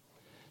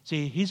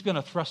 See, he's going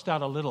to thrust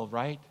out a little,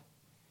 right?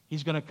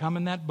 He's going to come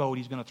in that boat.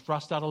 He's going to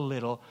thrust out a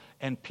little.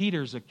 And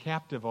Peter's a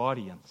captive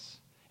audience.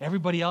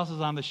 Everybody else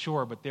is on the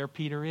shore, but there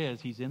Peter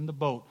is. He's in the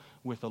boat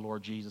with the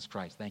Lord Jesus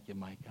Christ. Thank you,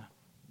 Micah.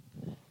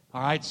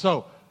 All right,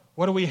 so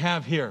what do we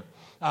have here?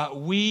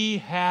 We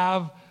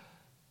have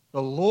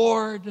the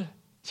Lord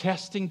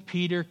testing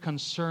Peter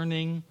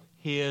concerning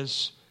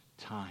his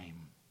time.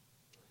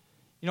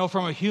 You know,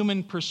 from a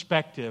human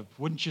perspective,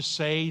 wouldn't you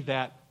say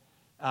that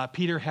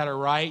Peter had a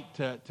right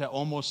to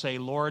almost say,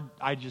 Lord,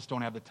 I just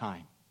don't have the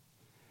time?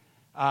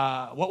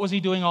 What was he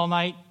doing all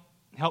night?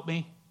 Help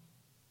me.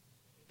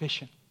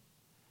 Fishing.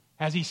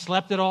 Has he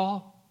slept at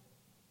all?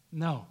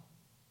 No.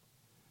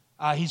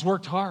 He's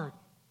worked hard.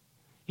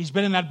 He's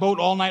been in that boat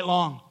all night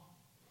long.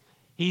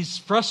 He's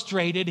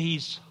frustrated.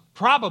 He's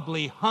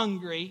probably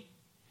hungry.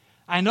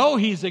 I know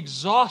he's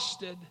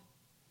exhausted.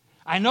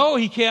 I know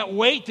he can't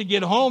wait to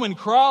get home and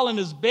crawl in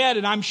his bed,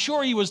 and I'm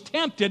sure he was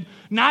tempted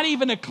not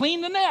even to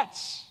clean the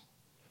nets.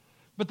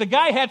 But the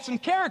guy had some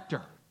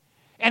character.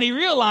 And he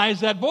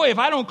realized that, boy, if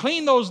I don't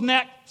clean those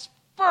nets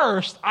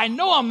first, I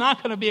know I'm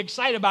not going to be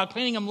excited about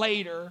cleaning them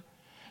later.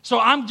 So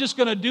I'm just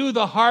going to do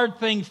the hard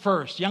thing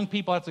first. Young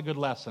people, that's a good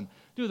lesson.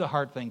 Do the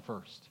hard thing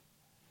first.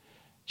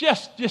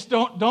 Just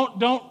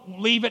don't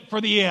leave it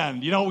for the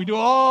end. You know, we do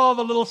all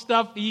the little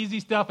stuff, the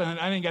easy stuff, and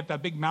I didn't get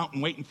that big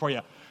mountain waiting for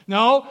you.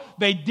 No,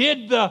 they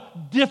did the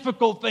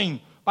difficult thing.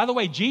 By the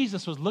way,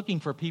 Jesus was looking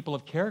for people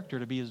of character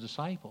to be his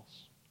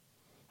disciples.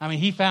 I mean,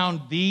 he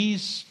found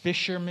these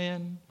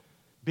fishermen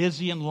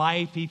busy in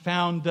life. He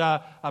found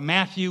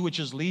Matthew, which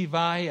is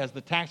Levi, as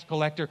the tax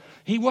collector.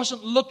 He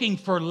wasn't looking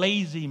for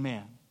lazy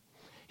men.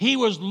 He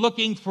was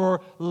looking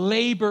for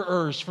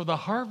laborers for the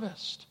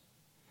harvest.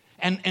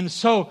 And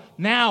so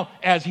now,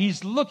 as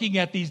he's looking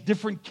at these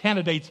different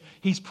candidates,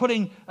 he's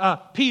putting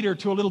Peter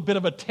to a little bit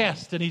of a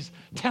test, and he's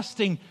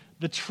testing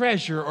the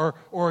treasure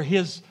or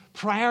his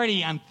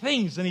priority on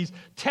things, and he's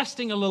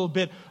testing a little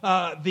bit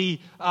the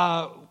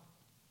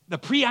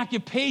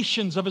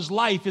preoccupations of his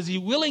life. Is he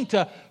willing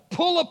to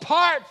pull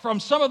apart from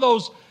some of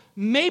those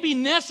maybe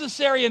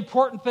necessary,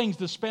 important things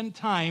to spend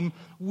time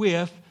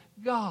with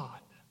God?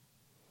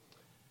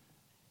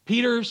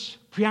 Peter's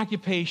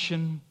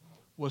preoccupation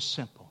was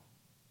simple.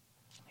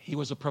 He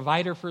was a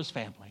provider for his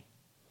family.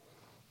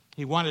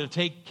 He wanted to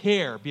take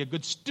care, be a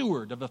good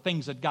steward of the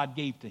things that God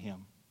gave to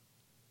him.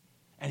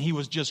 And he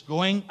was just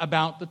going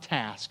about the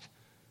task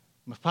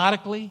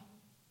methodically,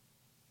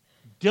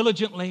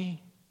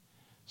 diligently,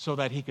 so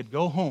that he could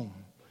go home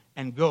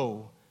and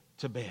go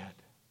to bed.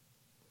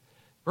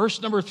 Verse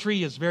number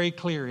 3 is very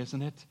clear,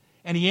 isn't it?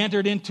 And he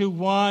entered into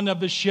one of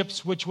the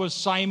ships, which was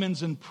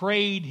Simon's, and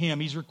prayed him.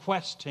 He's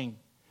requesting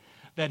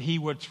that he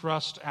would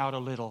thrust out a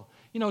little.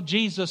 You know,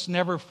 Jesus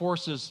never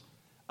forces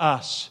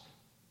us.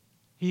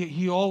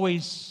 He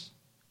always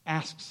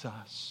asks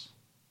us.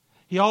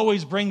 He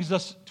always brings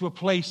us to a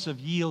place of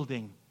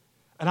yielding,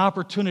 an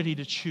opportunity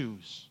to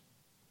choose,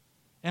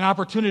 an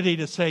opportunity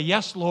to say,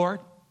 yes, Lord,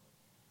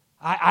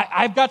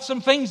 I've got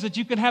some things that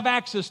you can have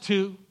access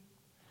to.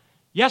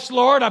 Yes,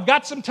 Lord, I've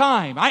got some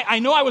time. I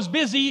know I was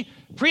busy,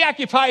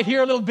 preoccupied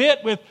here a little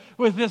bit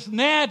with this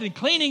net and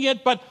cleaning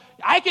it, but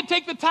I can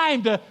take the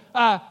time to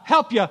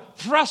help you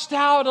thrust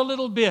out a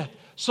little bit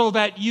so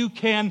that you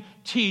can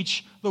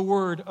teach the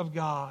Word of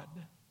God.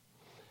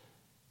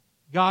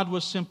 God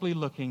was simply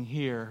looking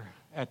here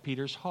at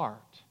Peter's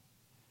heart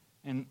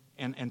and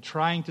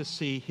trying to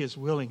see his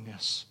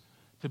willingness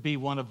to be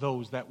one of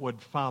those that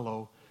would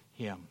follow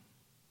him.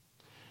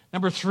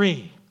 Number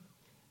 3,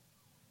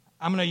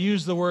 I'm going to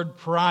use the word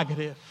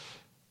prerogative.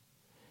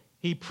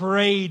 He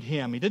prayed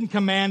him. He didn't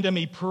command him,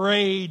 he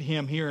prayed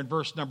him here in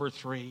verse number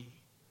 3.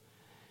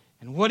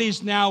 And what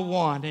he's now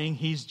wanting,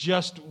 he's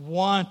just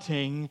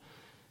wanting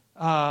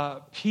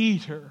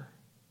Peter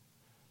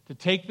to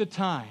take the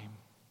time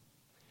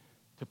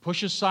to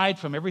push aside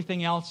from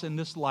everything else in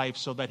this life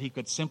so that he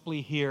could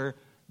simply hear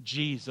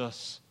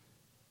Jesus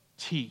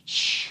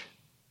teach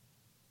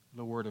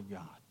the Word of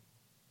God.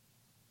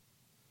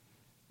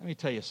 Let me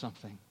tell you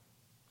something.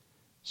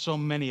 So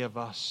many of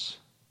us,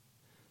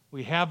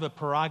 we have the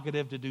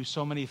prerogative to do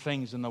so many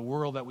things in the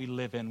world that we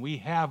live in. We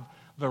have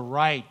the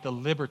right, the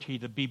liberty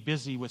to be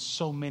busy with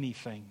so many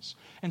things.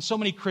 And so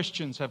many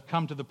Christians have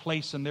come to the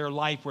place in their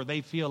life where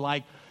they feel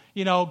like,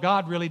 you know,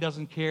 God really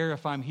doesn't care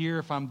if I'm here,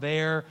 if I'm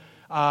there.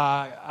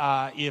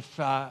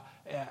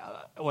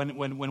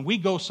 When we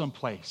go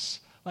someplace,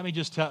 let me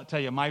just tell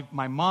you,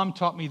 my mom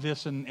taught me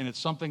this, and it's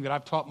something that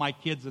I've taught my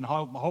kids, and I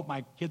hope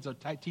my kids are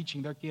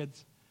teaching their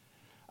kids.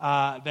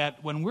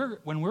 That when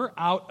we're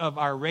out of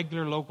our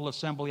regular local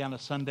assembly on a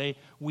Sunday,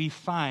 we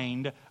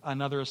find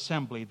another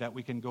assembly that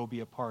we can go be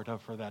a part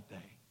of for that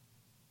day.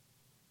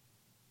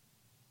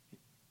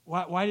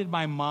 Why did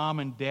my mom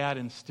and dad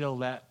instill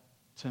that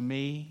to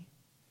me?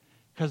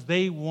 Because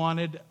they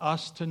wanted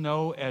us to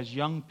know as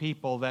young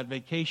people that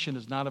vacation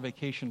is not a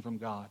vacation from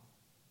God.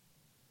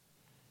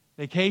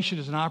 Vacation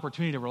is an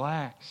opportunity to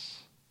relax,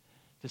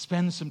 to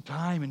spend some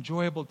time,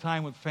 enjoyable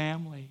time with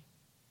family.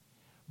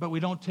 But we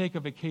don't take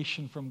a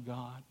vacation from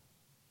God.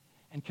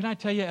 And can I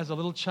tell you, as a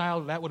little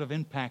child, that would have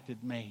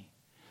impacted me.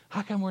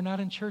 How come we're not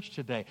in church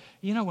today?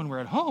 You know, when we're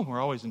at home, we're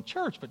always in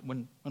church, but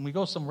when we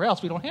go somewhere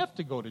else, we don't have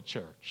to go to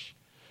church.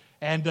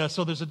 And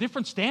so there's a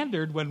different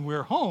standard when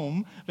we're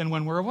home than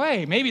when we're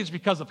away. Maybe it's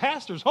because the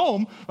pastor's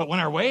home, but when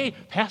we're away,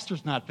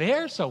 pastor's not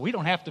there, so we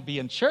don't have to be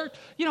in church.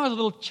 You know, as a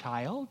little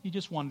child, you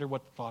just wonder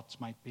what the thoughts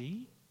might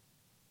be.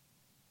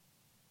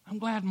 I'm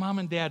glad Mom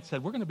and Dad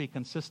said we're going to be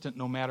consistent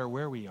no matter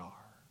where we are.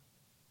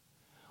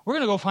 We're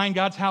going to go find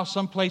God's house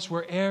someplace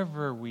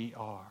wherever we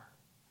are.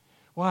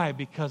 Why?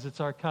 Because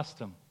it's our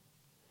custom.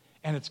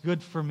 And it's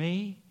good for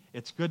me.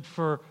 It's good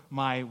for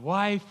my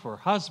wife or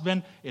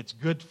husband. It's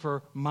good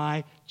for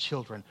my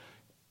children.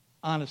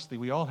 Honestly,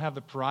 we all have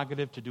the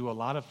prerogative to do a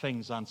lot of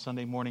things on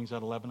Sunday mornings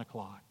at 11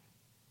 o'clock.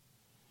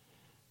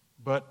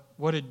 But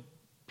what did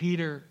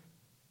Peter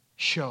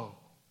show?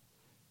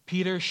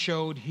 Peter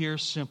showed here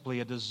simply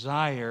a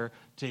desire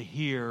to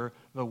hear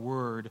the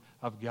word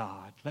of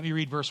God. Let me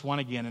read verse 1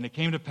 again. And it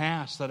came to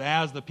pass that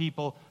as the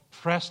people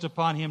pressed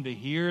upon him to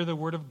hear the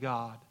word of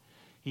God,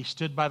 he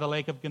stood by the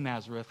lake of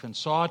Gennesareth and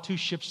saw 2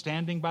 ships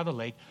standing by the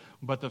lake,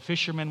 but the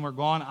fishermen were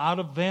gone out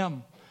of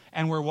them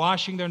and were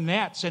washing their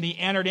nets. And he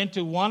entered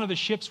into one of the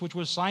ships, which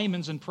was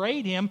Simon's, and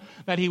prayed him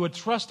that he would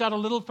thrust out a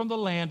little from the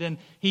land. And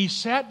he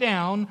sat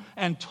down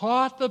and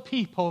taught the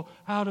people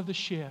out of the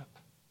ship.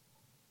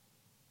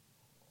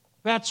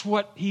 That's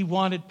what he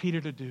wanted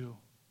Peter to do.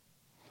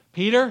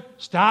 Peter,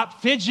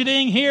 stop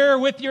fidgeting here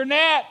with your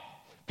net.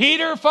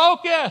 Peter,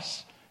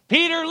 focus.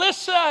 Peter,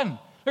 listen.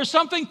 There's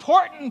something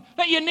important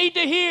that you need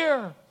to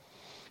hear.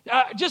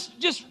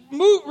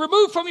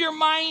 Remove from your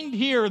mind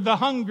here the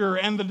hunger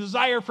and the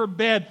desire for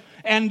bed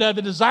and the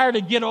desire to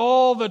get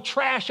all the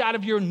trash out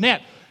of your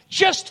net.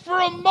 Just for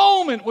a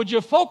moment, would you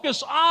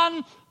focus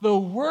on the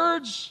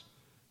words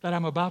that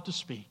I'm about to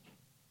speak?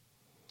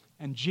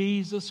 And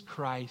Jesus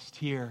Christ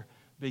here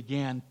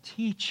began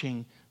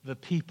teaching the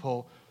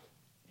people.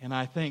 And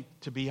I think,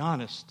 to be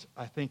honest,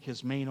 I think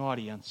his main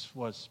audience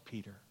was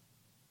Peter.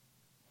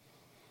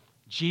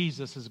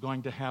 Jesus is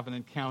going to have an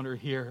encounter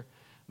here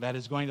that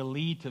is going to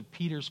lead to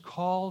Peter's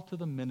call to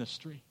the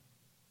ministry.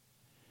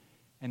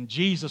 And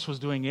Jesus was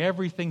doing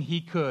everything he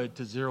could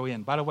to zero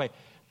in. By the way,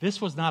 this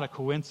was not a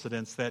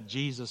coincidence that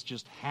Jesus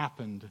just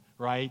happened,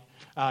 right,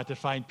 to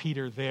find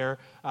Peter there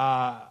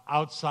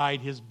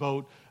outside his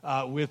boat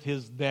with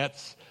his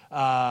nets.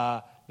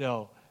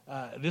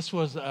 This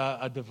was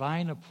a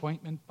divine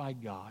appointment by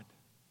God,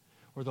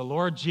 where the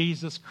Lord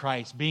Jesus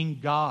Christ, being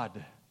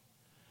God,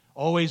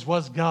 always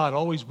was God,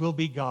 always will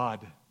be God.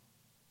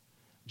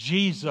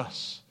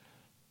 Jesus,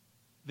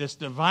 this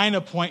divine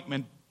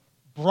appointment,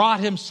 brought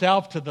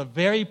himself to the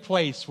very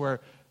place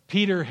where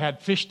Peter had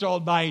fished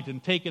all night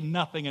and taken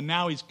nothing, and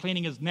now he's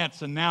cleaning his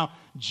nets, and now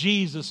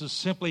Jesus is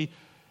simply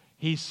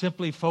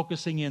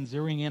focusing in,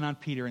 zeroing in on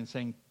Peter and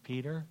saying,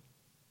 Peter,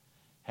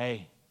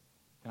 hey,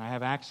 can I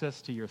have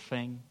access to your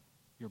thing,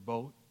 your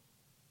boat?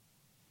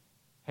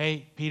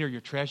 Hey, Peter,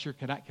 your treasure,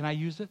 can I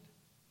use it?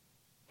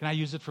 Can I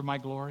use it for my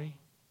glory?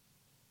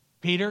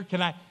 Peter,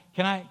 can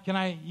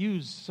I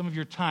use some of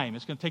your time?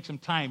 It's going to take some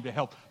time to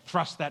help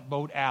thrust that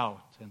boat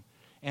out. And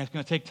it's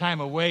going to take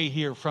time away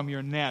here from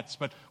your nets.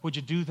 But would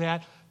you do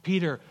that?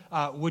 Peter,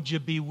 would you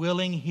be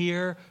willing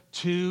here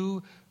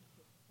to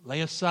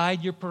lay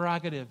aside your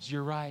prerogatives,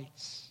 your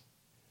rights,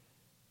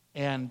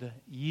 and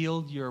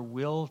yield your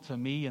will to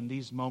me in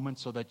these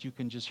moments so that you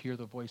can just hear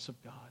the voice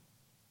of God?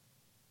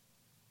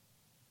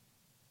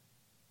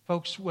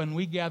 Folks, when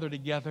we gather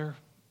together,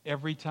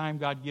 every time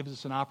God gives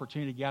us an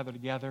opportunity to gather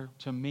together,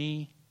 to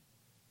me,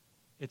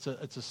 it's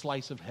a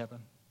slice of heaven.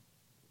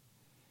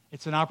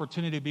 It's an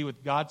opportunity to be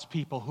with God's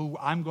people who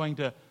I'm going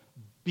to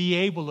be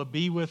able to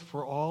be with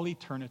for all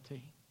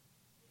eternity.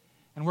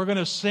 And we're going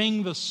to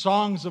sing the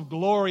songs of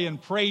glory and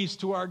praise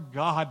to our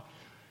God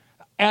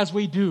as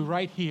we do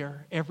right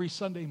here every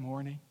Sunday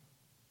morning.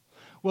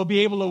 We'll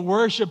be able to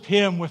worship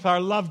Him with our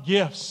love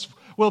gifts.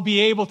 We'll be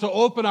able to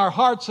open our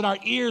hearts and our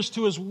ears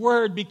to His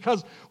Word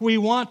because we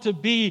want to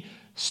be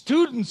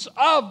students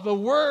of the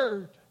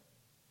Word.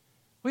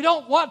 We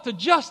don't want to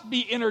just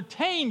be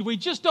entertained. We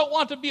just don't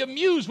want to be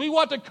amused. We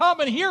want to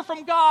come and hear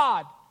from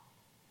God.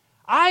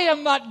 I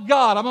am not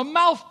God. I'm a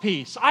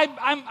mouthpiece.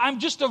 I'm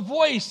just a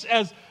voice,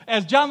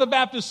 as John the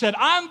Baptist said.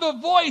 I'm the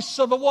voice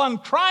of the one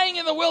crying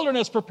in the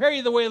wilderness, prepare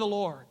you the way of the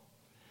Lord.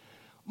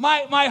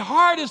 My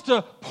heart is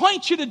to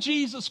point you to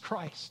Jesus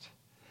Christ.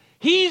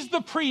 He's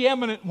the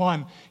preeminent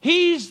one.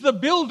 He's the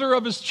builder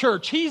of His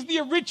church. He's the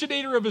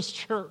originator of His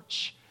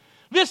church.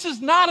 This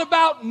is not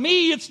about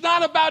me. It's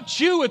not about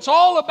you. It's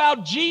all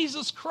about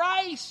Jesus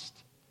Christ.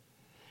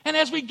 And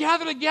as we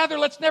gather together,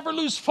 let's never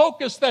lose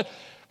focus that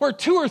where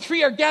 2 or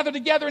 3 are gathered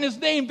together in His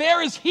name,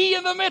 there is He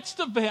in the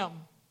midst of them.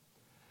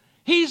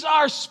 He's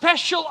our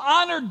special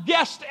honored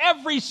guest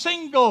every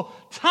single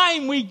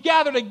time we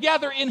gather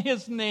together in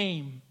His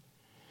name.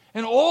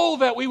 And oh,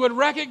 that we would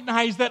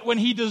recognize that when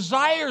He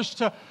desires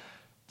to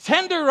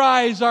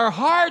tenderize our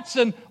hearts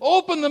and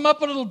open them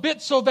up a little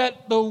bit so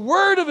that the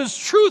word of His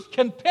truth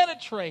can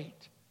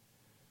penetrate.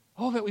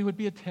 Oh, that we would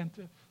be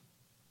attentive.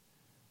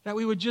 That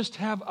we would just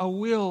have a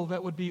will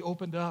that would be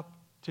opened up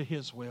to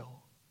His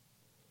will.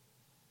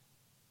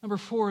 Number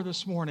 4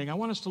 this morning, I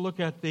want us to look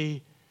at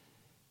the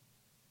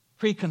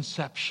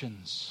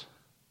preconceptions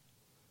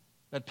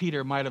that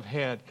Peter might have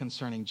had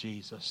concerning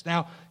Jesus.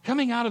 Now,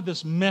 coming out of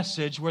this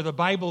message where the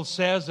Bible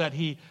says that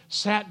he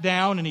sat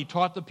down and he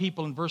taught the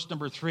people in verse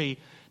number 3,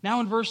 now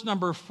in verse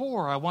number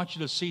 4, I want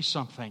you to see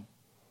something.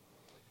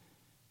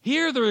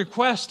 Here the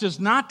request is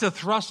not to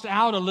thrust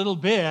out a little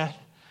bit.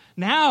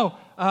 Now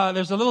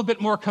there's a little bit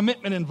more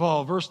commitment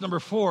involved. Verse number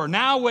 4,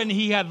 now when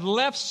he had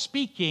left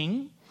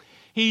speaking,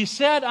 he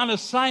said unto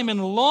Simon,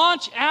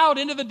 launch out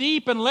into the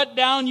deep and let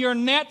down your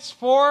nets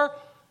for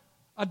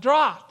a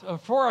draught, or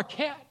for a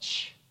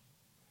catch.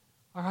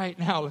 All right,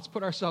 now let's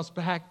put ourselves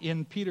back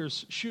in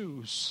Peter's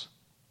shoes.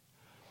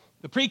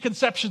 The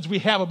preconceptions we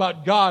have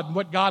about God and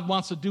what God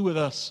wants to do with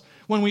us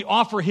when we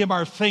offer Him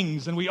our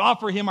things and we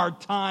offer Him our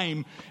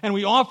time and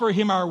we offer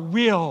Him our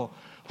will.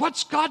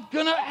 What's God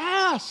going to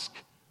ask?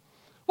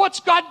 What's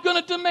God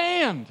going to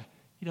demand?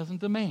 He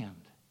doesn't demand.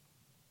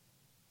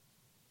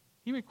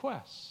 He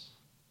requests.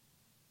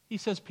 He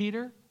says,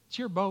 Peter, it's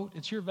your boat,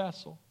 it's your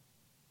vessel.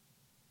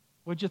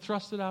 Would you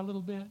thrust it out a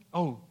little bit?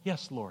 Oh,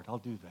 yes, Lord, I'll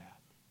do that.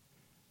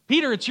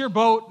 Peter, it's your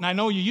boat, and I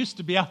know you used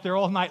to be out there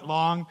all night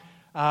long.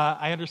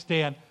 I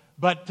understand.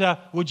 But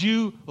would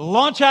you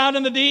launch out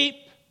in the deep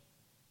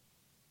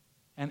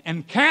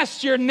and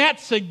cast your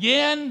nets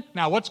again?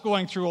 Now, what's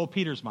going through old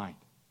Peter's mind?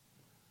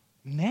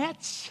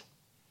 Nets?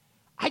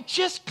 I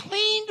just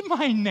cleaned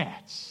my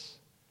nets.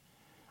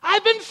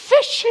 I've been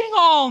fishing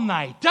all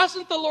night.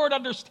 Doesn't the Lord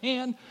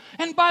understand?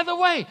 And by the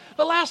way,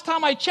 the last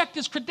time I checked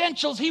his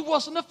credentials, he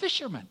wasn't a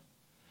fisherman.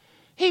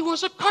 He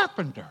was a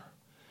carpenter.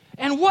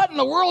 And what in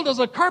the world does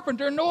a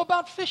carpenter know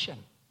about fishing?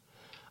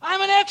 I'm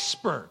an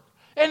expert.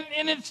 And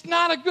it's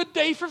not a good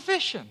day for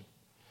fishing.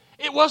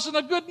 It wasn't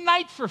a good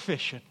night for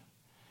fishing.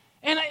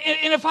 And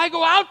if I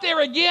go out there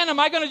again, am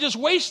I going to just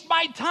waste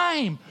my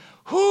time?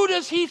 Who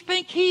does he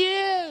think he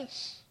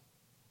is?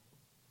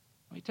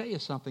 Let me tell you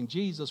something.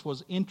 Jesus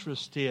was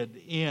interested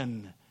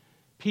in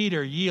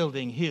Peter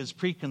yielding his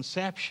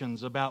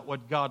preconceptions about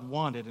what God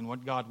wanted and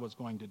what God was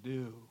going to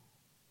do.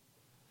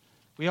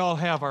 We all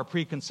have our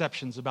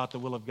preconceptions about the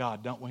will of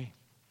God, don't we?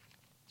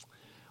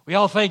 We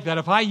all think that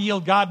if I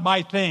yield God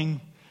my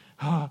thing,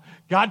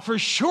 God for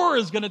sure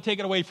is going to take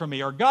it away from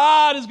me, or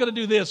God is going to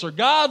do this, or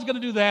God's going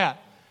to do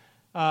that.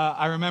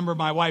 I remember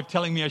my wife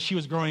telling me as she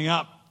was growing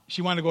up,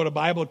 she wanted to go to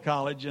Bible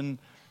college, and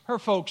her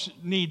folks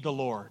need the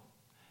Lord.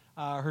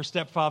 Her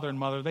stepfather and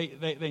mother,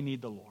 they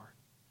need the Lord.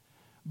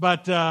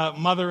 But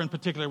mother in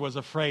particular was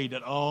afraid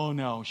that, oh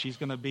no, she's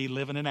going to be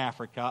living in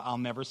Africa. I'll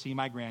never see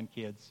my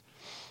grandkids.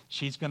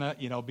 She's going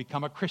to,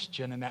 become a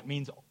Christian, and that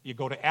means you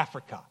go to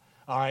Africa,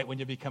 all right, when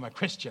you become a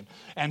Christian.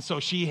 And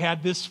so she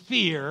had this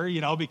fear,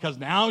 because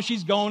now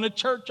she's going to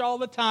church all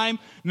the time.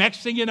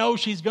 Next thing you know,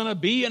 she's going to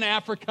be in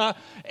Africa.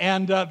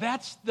 And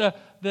that's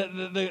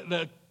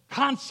the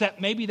concept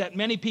maybe that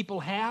many people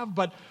have,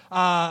 but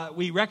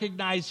we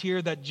recognize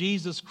here that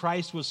Jesus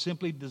Christ was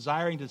simply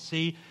desiring to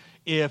see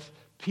if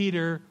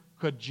Peter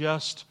could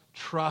just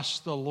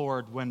trust the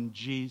Lord when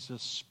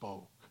Jesus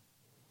spoke.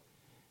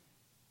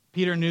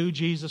 Peter knew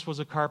Jesus was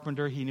a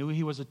carpenter. He knew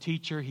he was a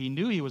teacher. He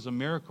knew he was a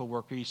miracle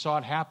worker. He saw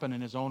it happen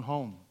in his own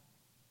home.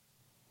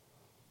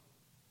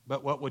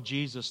 But what would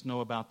Jesus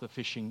know about the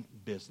fishing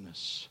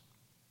business?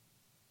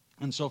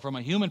 And so from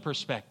a human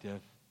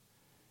perspective,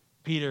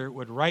 Peter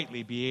would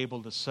rightly be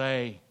able to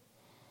say,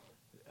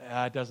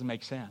 it doesn't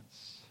make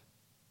sense.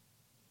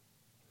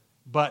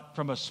 But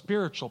from a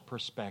spiritual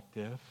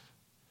perspective,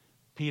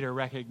 Peter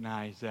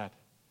recognized that,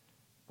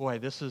 boy,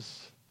 this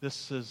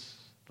is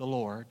the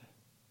Lord,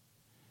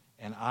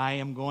 and I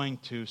am going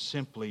to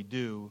simply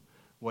do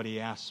what he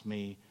asks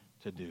me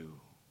to do.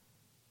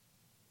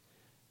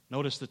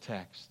 Notice the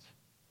text.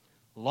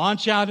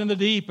 Launch out in the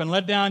deep and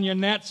let down your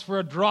nets for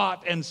a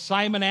draught. And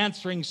Simon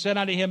answering said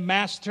unto him,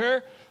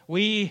 Master,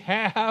 we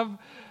have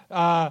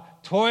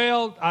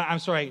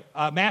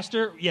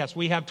Master, yes,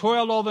 we have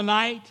toiled all the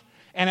night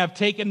and have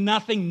taken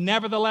nothing.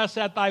 Nevertheless,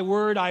 at thy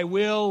word, I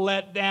will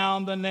let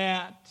down the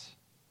net.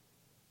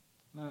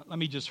 Now, let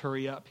me just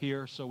hurry up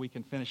here so we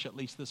can finish at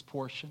least this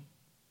portion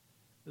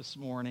this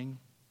morning.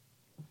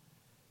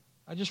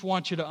 I just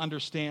want you to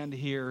understand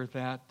here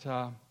that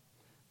the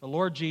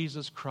Lord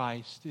Jesus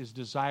Christ is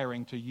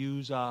desiring to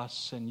use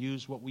us and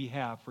use what we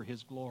have for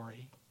his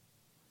glory.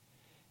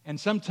 And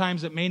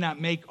sometimes it may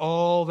not make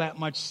all that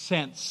much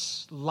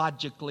sense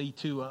logically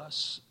to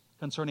us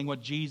concerning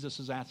what Jesus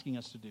is asking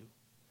us to do.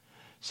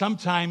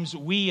 Sometimes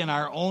we in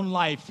our own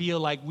life feel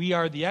like we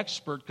are the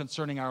expert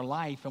concerning our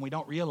life, and we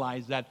don't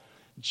realize that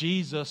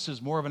Jesus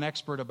is more of an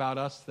expert about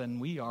us than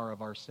we are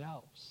of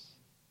ourselves.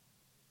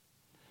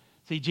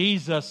 See,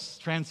 Jesus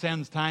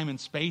transcends time and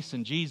space,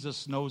 and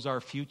Jesus knows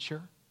our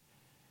future.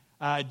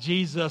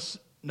 Jesus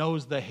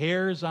knows the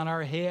hairs on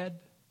our head.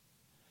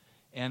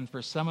 And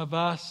for some of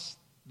us,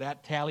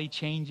 that tally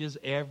changes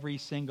every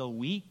single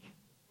week.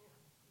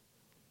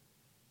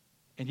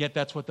 And yet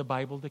that's what the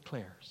Bible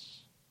declares.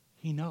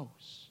 He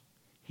knows.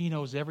 He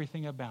knows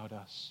everything about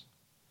us.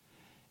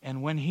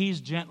 And when he's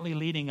gently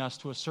leading us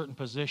to a certain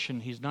position,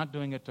 he's not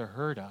doing it to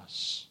hurt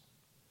us.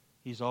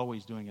 He's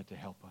always doing it to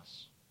help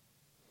us.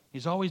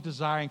 He's always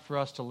desiring for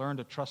us to learn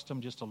to trust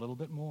Him just a little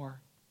bit more.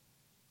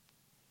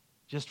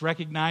 Just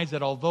recognize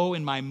that although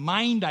in my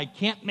mind I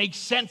can't make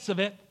sense of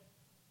it,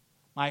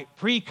 my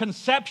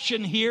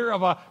preconception here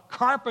of a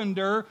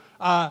carpenter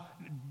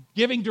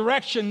giving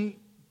direction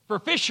for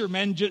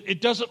fishermen, it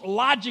doesn't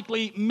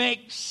logically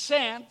make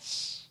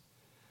sense.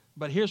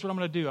 But here's what I'm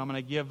going to do. I'm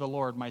going to give the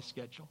Lord my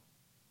schedule.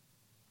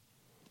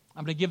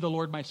 I'm going to give the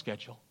Lord my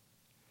schedule.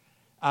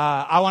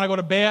 I want to go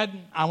to bed.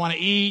 I want to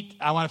eat.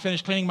 I want to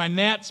finish cleaning my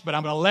nets, but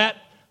I'm going to let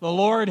the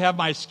Lord have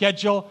my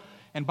schedule.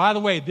 And by the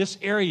way, this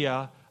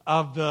area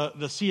of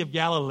the Sea of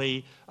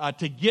Galilee,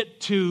 to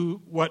get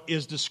to what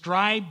is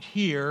described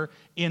here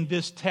in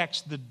this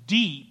text, the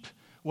deep,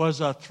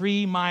 was a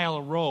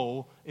 3-mile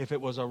row if it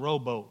was a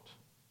rowboat.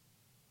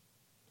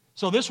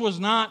 So this was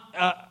not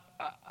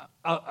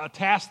a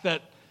task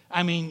that,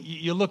 I mean,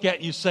 you look at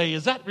and you say,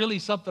 is that really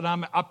something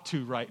I'm up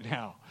to right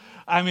now?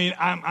 I mean,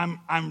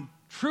 I'm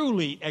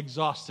truly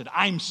exhausted.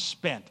 I'm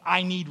spent.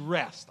 I need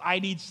rest. I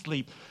need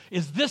sleep.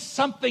 Is this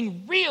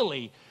something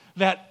really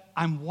that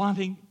I'm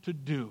wanting to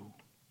do?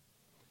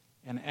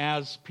 And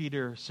as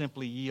Peter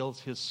simply yields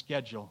his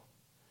schedule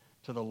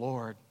to the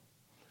Lord,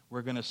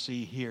 we're going to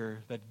see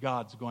here that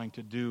God's going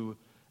to do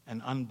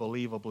an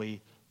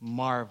unbelievably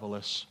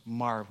marvelous,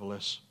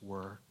 marvelous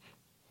work.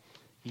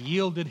 He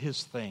yielded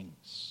his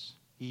things.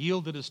 He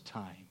yielded his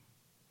time.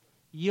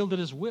 He yielded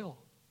his will.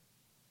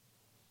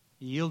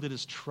 He yielded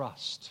his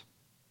trust.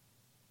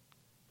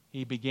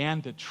 He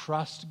began to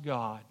trust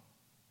God.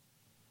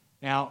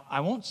 Now, I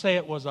won't say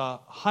it was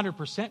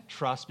 100%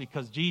 trust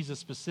because Jesus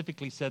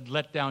specifically said,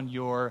 let down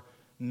your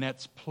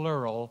nets,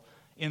 plural.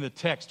 In the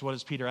text, what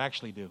does Peter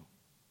actually do?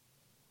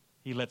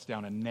 He lets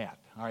down a net.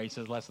 All right, he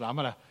says, listen,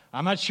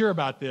 I'm not sure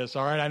about this,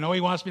 all right? I know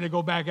he wants me to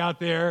go back out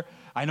there.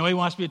 I know he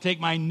wants me to take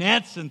my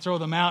nets and throw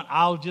them out.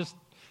 I'll just,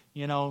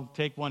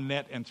 take one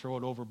net and throw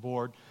it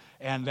overboard.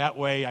 And that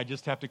way, I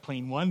just have to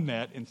clean one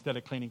net instead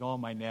of cleaning all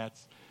my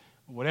nets.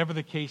 Whatever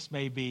the case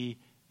may be,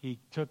 he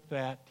took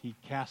that, he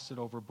cast it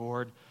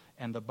overboard,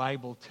 and the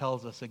Bible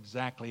tells us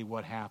exactly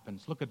what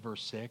happens. Look at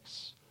verse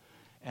 6.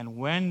 And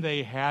when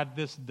they had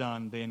this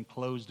done, they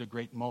enclosed a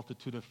great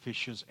multitude of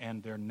fishes,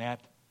 and their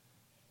net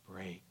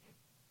brake.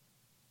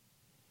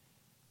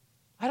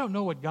 I don't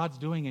know what God's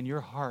doing in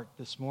your heart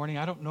this morning.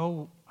 I don't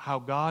know how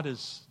God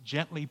is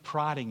gently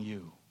prodding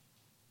you,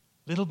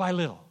 little by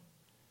little,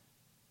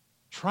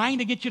 trying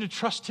to get you to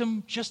trust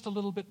Him just a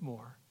little bit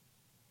more.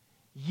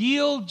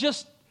 Yield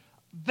just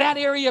that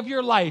area of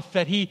your life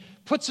that He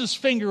puts His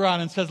finger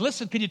on and says,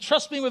 listen, can you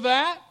trust me with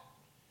that?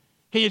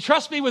 Can you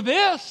trust me with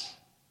this?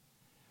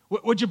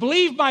 Would you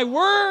believe my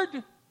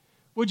word?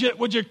 Would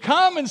you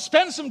come and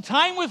spend some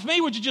time with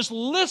me? Would you just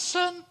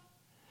listen?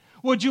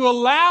 Would you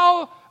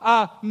allow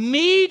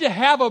me to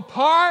have a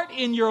part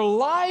in your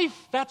life?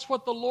 That's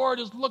what the Lord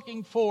is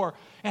looking for.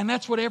 And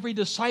that's what every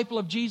disciple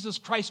of Jesus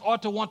Christ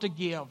ought to want to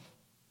give.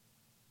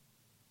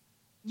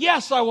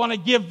 Yes, I want to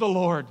give the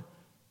Lord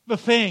the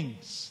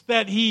things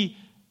that He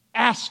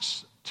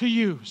asks to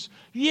use.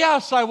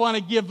 Yes, I want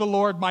to give the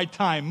Lord my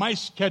time, my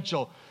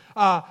schedule.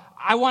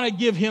 I want to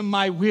give Him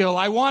my will.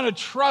 I want to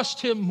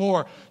trust Him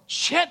more.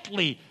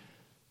 Gently,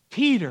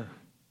 Peter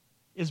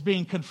is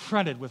being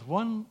confronted with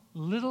one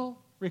little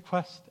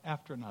request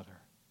after another.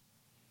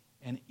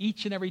 And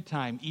each and every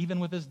time, even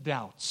with his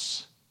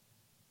doubts,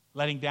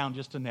 letting down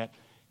just a net,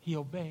 he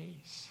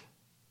obeys.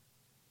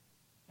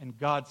 And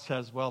God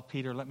says, well,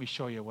 Peter, let me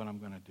show you what I'm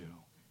going to do.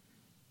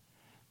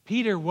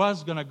 Peter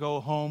was going to go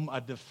home a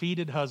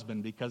defeated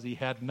husband because he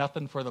had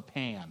nothing for the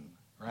pan,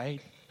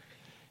 right?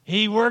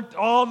 He worked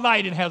all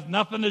night and has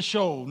nothing to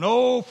show.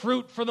 No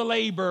fruit for the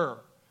labor.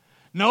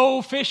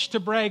 No fish to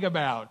brag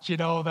about,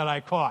 that I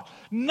caught.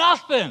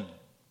 Nothing.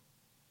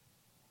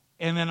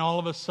 And then all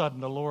of a sudden,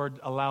 the Lord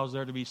allows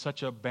there to be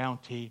such a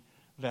bounty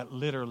that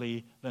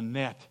literally the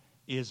net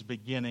is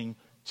beginning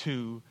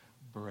to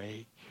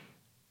break.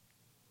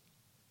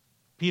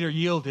 Peter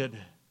yielded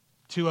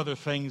two other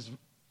things,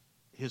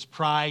 his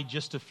pride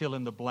just to fill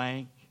in the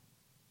blank,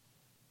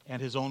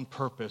 and his own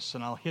purpose.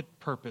 And I'll hit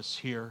purpose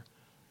here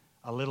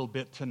a little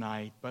bit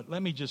tonight, but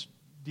let me just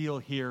deal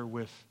here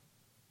with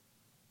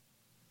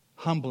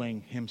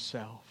humbling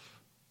himself.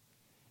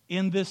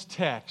 In this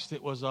text,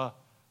 it was an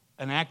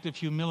act of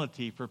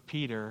humility for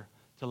Peter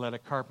to let a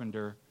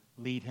carpenter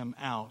lead him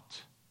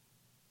out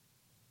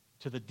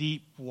to the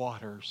deep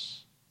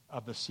waters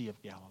of the Sea of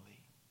Galilee.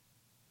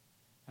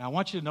 And I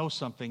want you to know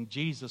something.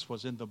 Jesus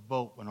was in the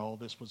boat when all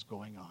this was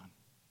going on.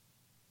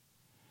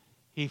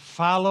 He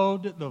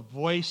followed the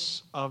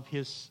voice of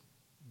his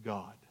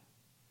God.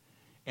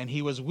 And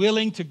he was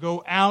willing to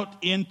go out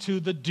into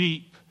the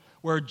deep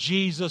where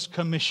Jesus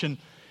commissioned.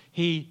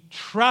 He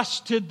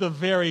trusted the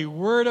very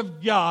Word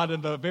of God,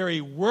 and the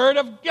very Word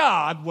of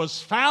God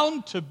was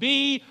found to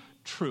be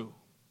true.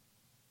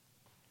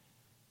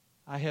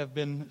 I have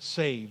been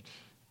saved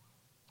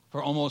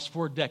for almost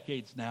 4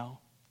 decades now.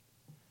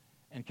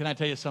 And can I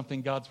tell you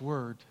something? God's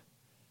Word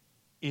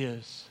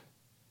is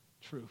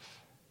truth.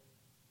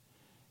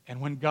 And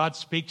when God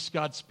speaks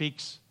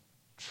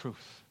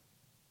truth.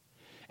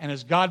 And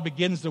as God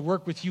begins to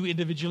work with you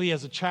individually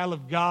as a child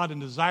of God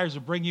and desires to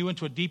bring you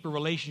into a deeper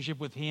relationship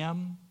with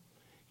Him,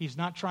 He's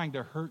not trying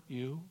to hurt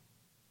you.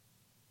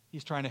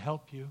 He's trying to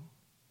help you.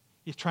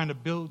 He's trying to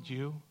build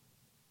you.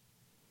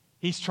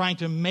 He's trying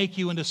to make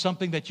you into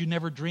something that you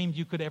never dreamed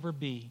you could ever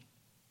be.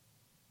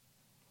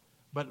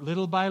 But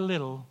little by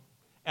little,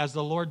 as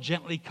the Lord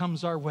gently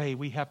comes our way,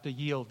 we have to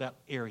yield that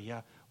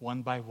area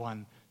one by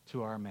one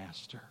to our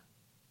Master.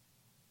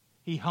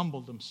 He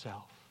humbled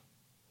Himself.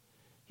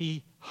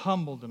 He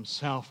humbled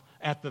Himself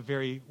at the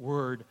very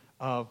Word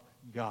of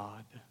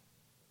God.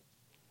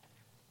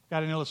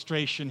 Got an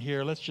illustration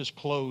here. Let's just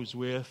close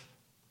with,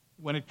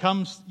 when it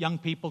comes, young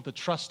people, to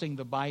trusting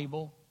the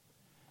Bible,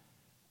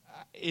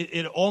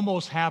 it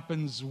almost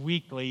happens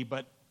weekly,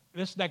 but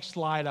this next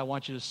slide I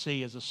want you to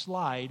see is a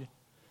slide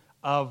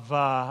of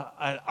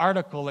an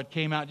article that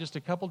came out just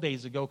a couple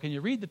days ago. Can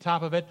you read the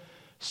top of it?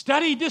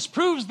 Study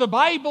disproves the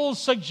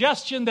Bible's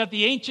suggestion that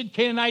the ancient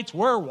Canaanites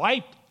were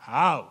wiped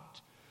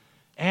out.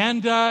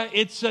 And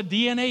it's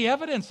DNA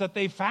evidence that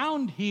they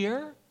found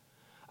here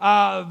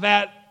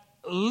that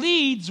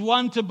leads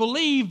one to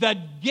believe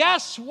that,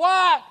 guess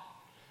what?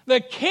 The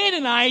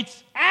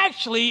Canaanites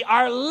actually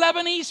are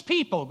Lebanese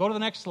people. Go to the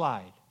next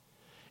slide.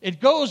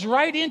 It goes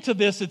right into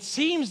this. It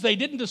seems they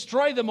didn't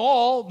destroy them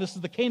all. This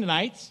is the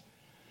Canaanites.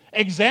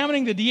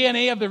 Examining the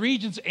DNA of the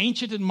region's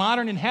ancient and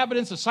modern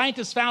inhabitants, the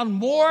scientists found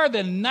more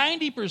than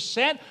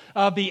 90%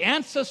 of the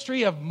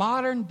ancestry of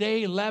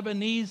modern-day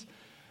Lebanese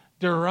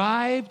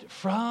derived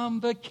from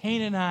the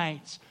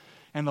Canaanites.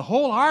 And the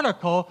whole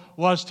article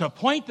was to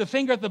point the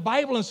finger at the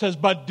Bible and says,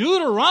 but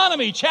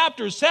Deuteronomy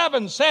chapter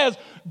 7 says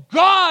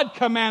God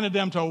commanded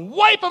them to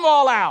wipe them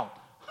all out.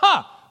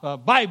 The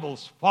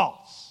Bible's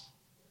false.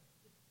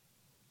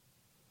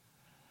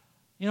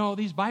 You know,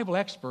 these Bible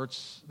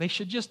experts, they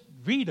should just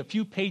read a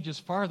few pages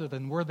farther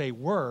than where they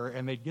were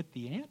and they'd get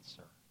the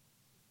answer.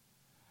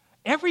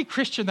 Every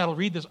Christian that'll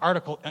read this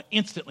article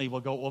instantly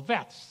will go, well,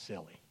 that's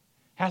silly.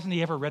 Hasn't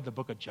he ever read the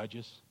book of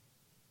Judges?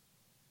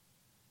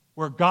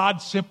 Where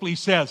God simply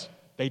says,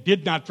 they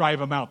did not drive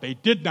them out, they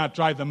did not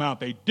drive them out,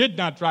 they did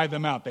not drive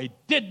them out, they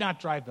did not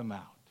drive them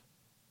out.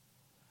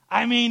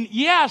 I mean,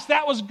 yes,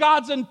 that was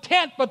God's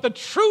intent, but the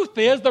truth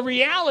is, the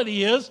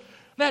reality is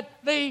that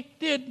they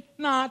did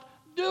not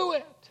do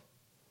it.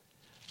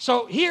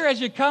 So here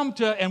as you come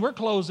to, and we're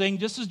closing,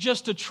 this is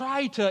just to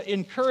try to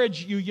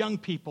encourage you young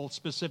people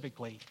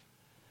specifically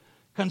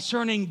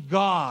concerning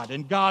God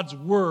and God's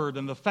Word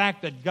and the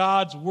fact that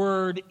God's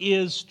Word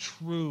is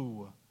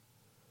true.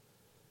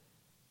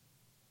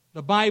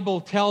 The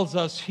Bible tells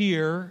us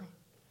here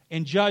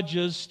in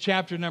Judges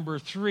chapter number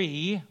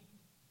 3,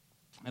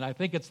 and I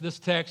think it's this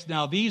text,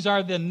 now these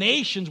are the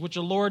nations which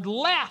the Lord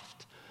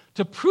left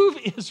to prove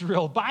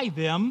Israel by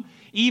them,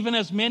 even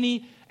as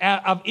many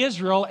of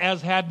Israel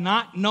as had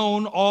not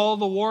known all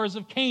the wars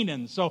of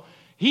Canaan. So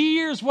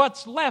here's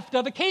what's left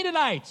of the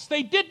Canaanites.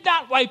 They did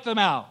not wipe them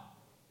out.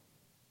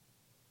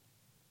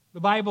 The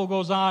Bible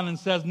goes on and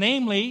says,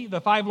 namely, the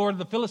five lords of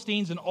the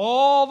Philistines and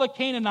all the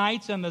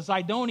Canaanites and the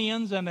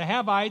Zidonians and the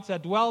Hivites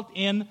that dwelt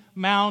in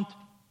Mount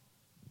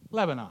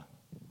Lebanon.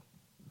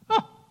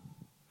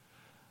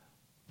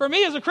 For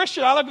me as a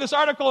Christian, I look at this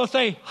article and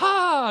say,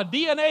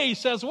 DNA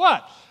says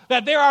what?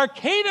 That there are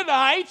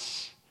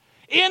Canaanites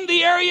in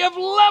the area of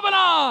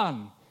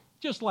Lebanon,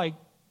 just like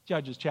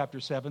Judges chapter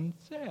 7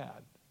 said.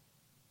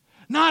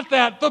 Not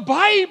that the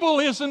Bible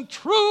isn't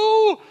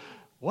true.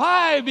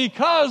 Why?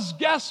 Because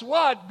guess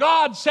what?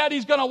 God said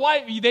He's going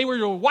to they were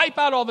to wipe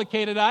out all the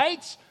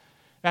Canaanites.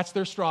 That's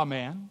their straw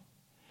man.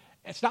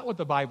 It's not what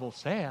the Bible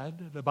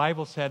said. The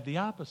Bible said the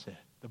opposite.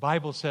 The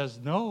Bible says,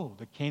 no,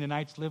 the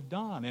Canaanites lived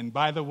on. And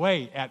by the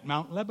way, at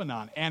Mount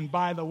Lebanon. And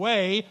by the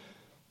way,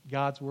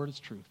 God's Word is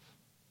truth.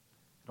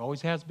 It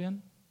always has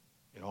been.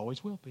 It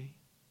always will be.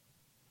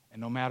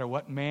 And no matter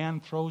what man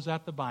throws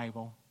at the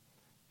Bible,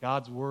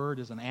 God's Word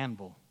is an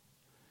anvil.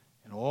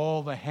 And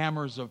all the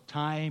hammers of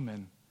time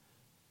and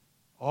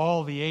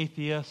all the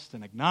atheists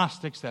and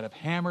agnostics that have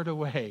hammered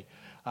away,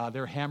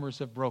 their hammers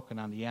have broken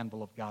on the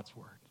anvil of God's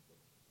Word.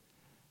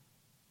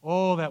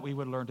 Oh, that we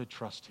would learn to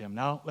trust Him.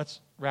 Now,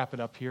 let's wrap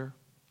it up here.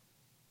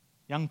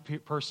 Young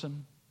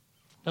person,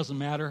 doesn't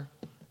matter,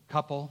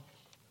 couple,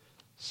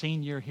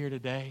 senior here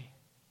today.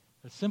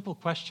 The simple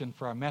question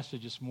for our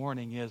message this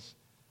morning is,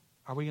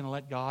 are we going to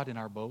let God in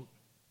our boat?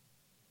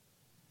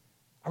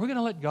 Are we going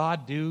to let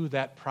God do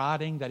that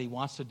prodding that He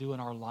wants to do in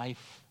our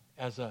life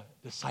as a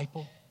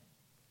disciple?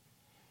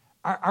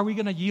 Are we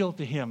going to yield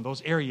to Him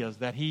those areas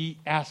that He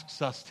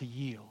asks us to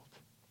yield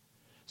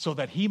so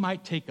that He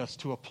might take us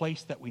to a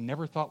place that we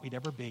never thought we'd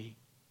ever be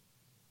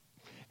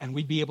and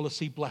we'd be able to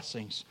see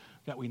blessings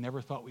that we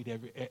never thought we'd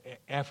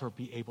ever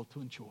be able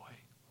to enjoy?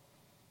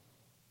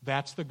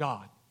 That's the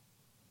God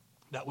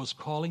that was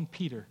calling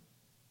Peter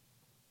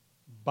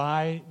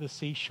by the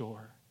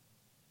seashore.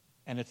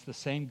 And it's the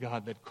same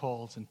God that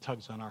calls and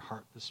tugs on our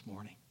heart this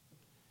morning.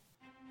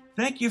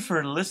 Thank you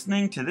for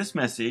listening to this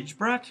message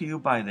brought to you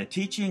by the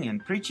teaching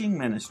and preaching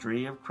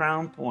ministry of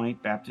Crown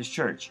Point Baptist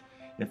Church.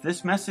 If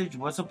this message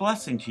was a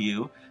blessing to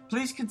you,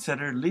 please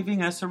consider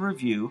leaving us a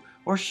review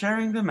or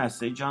sharing the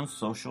message on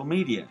social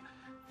media.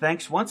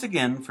 Thanks once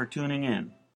again for tuning in.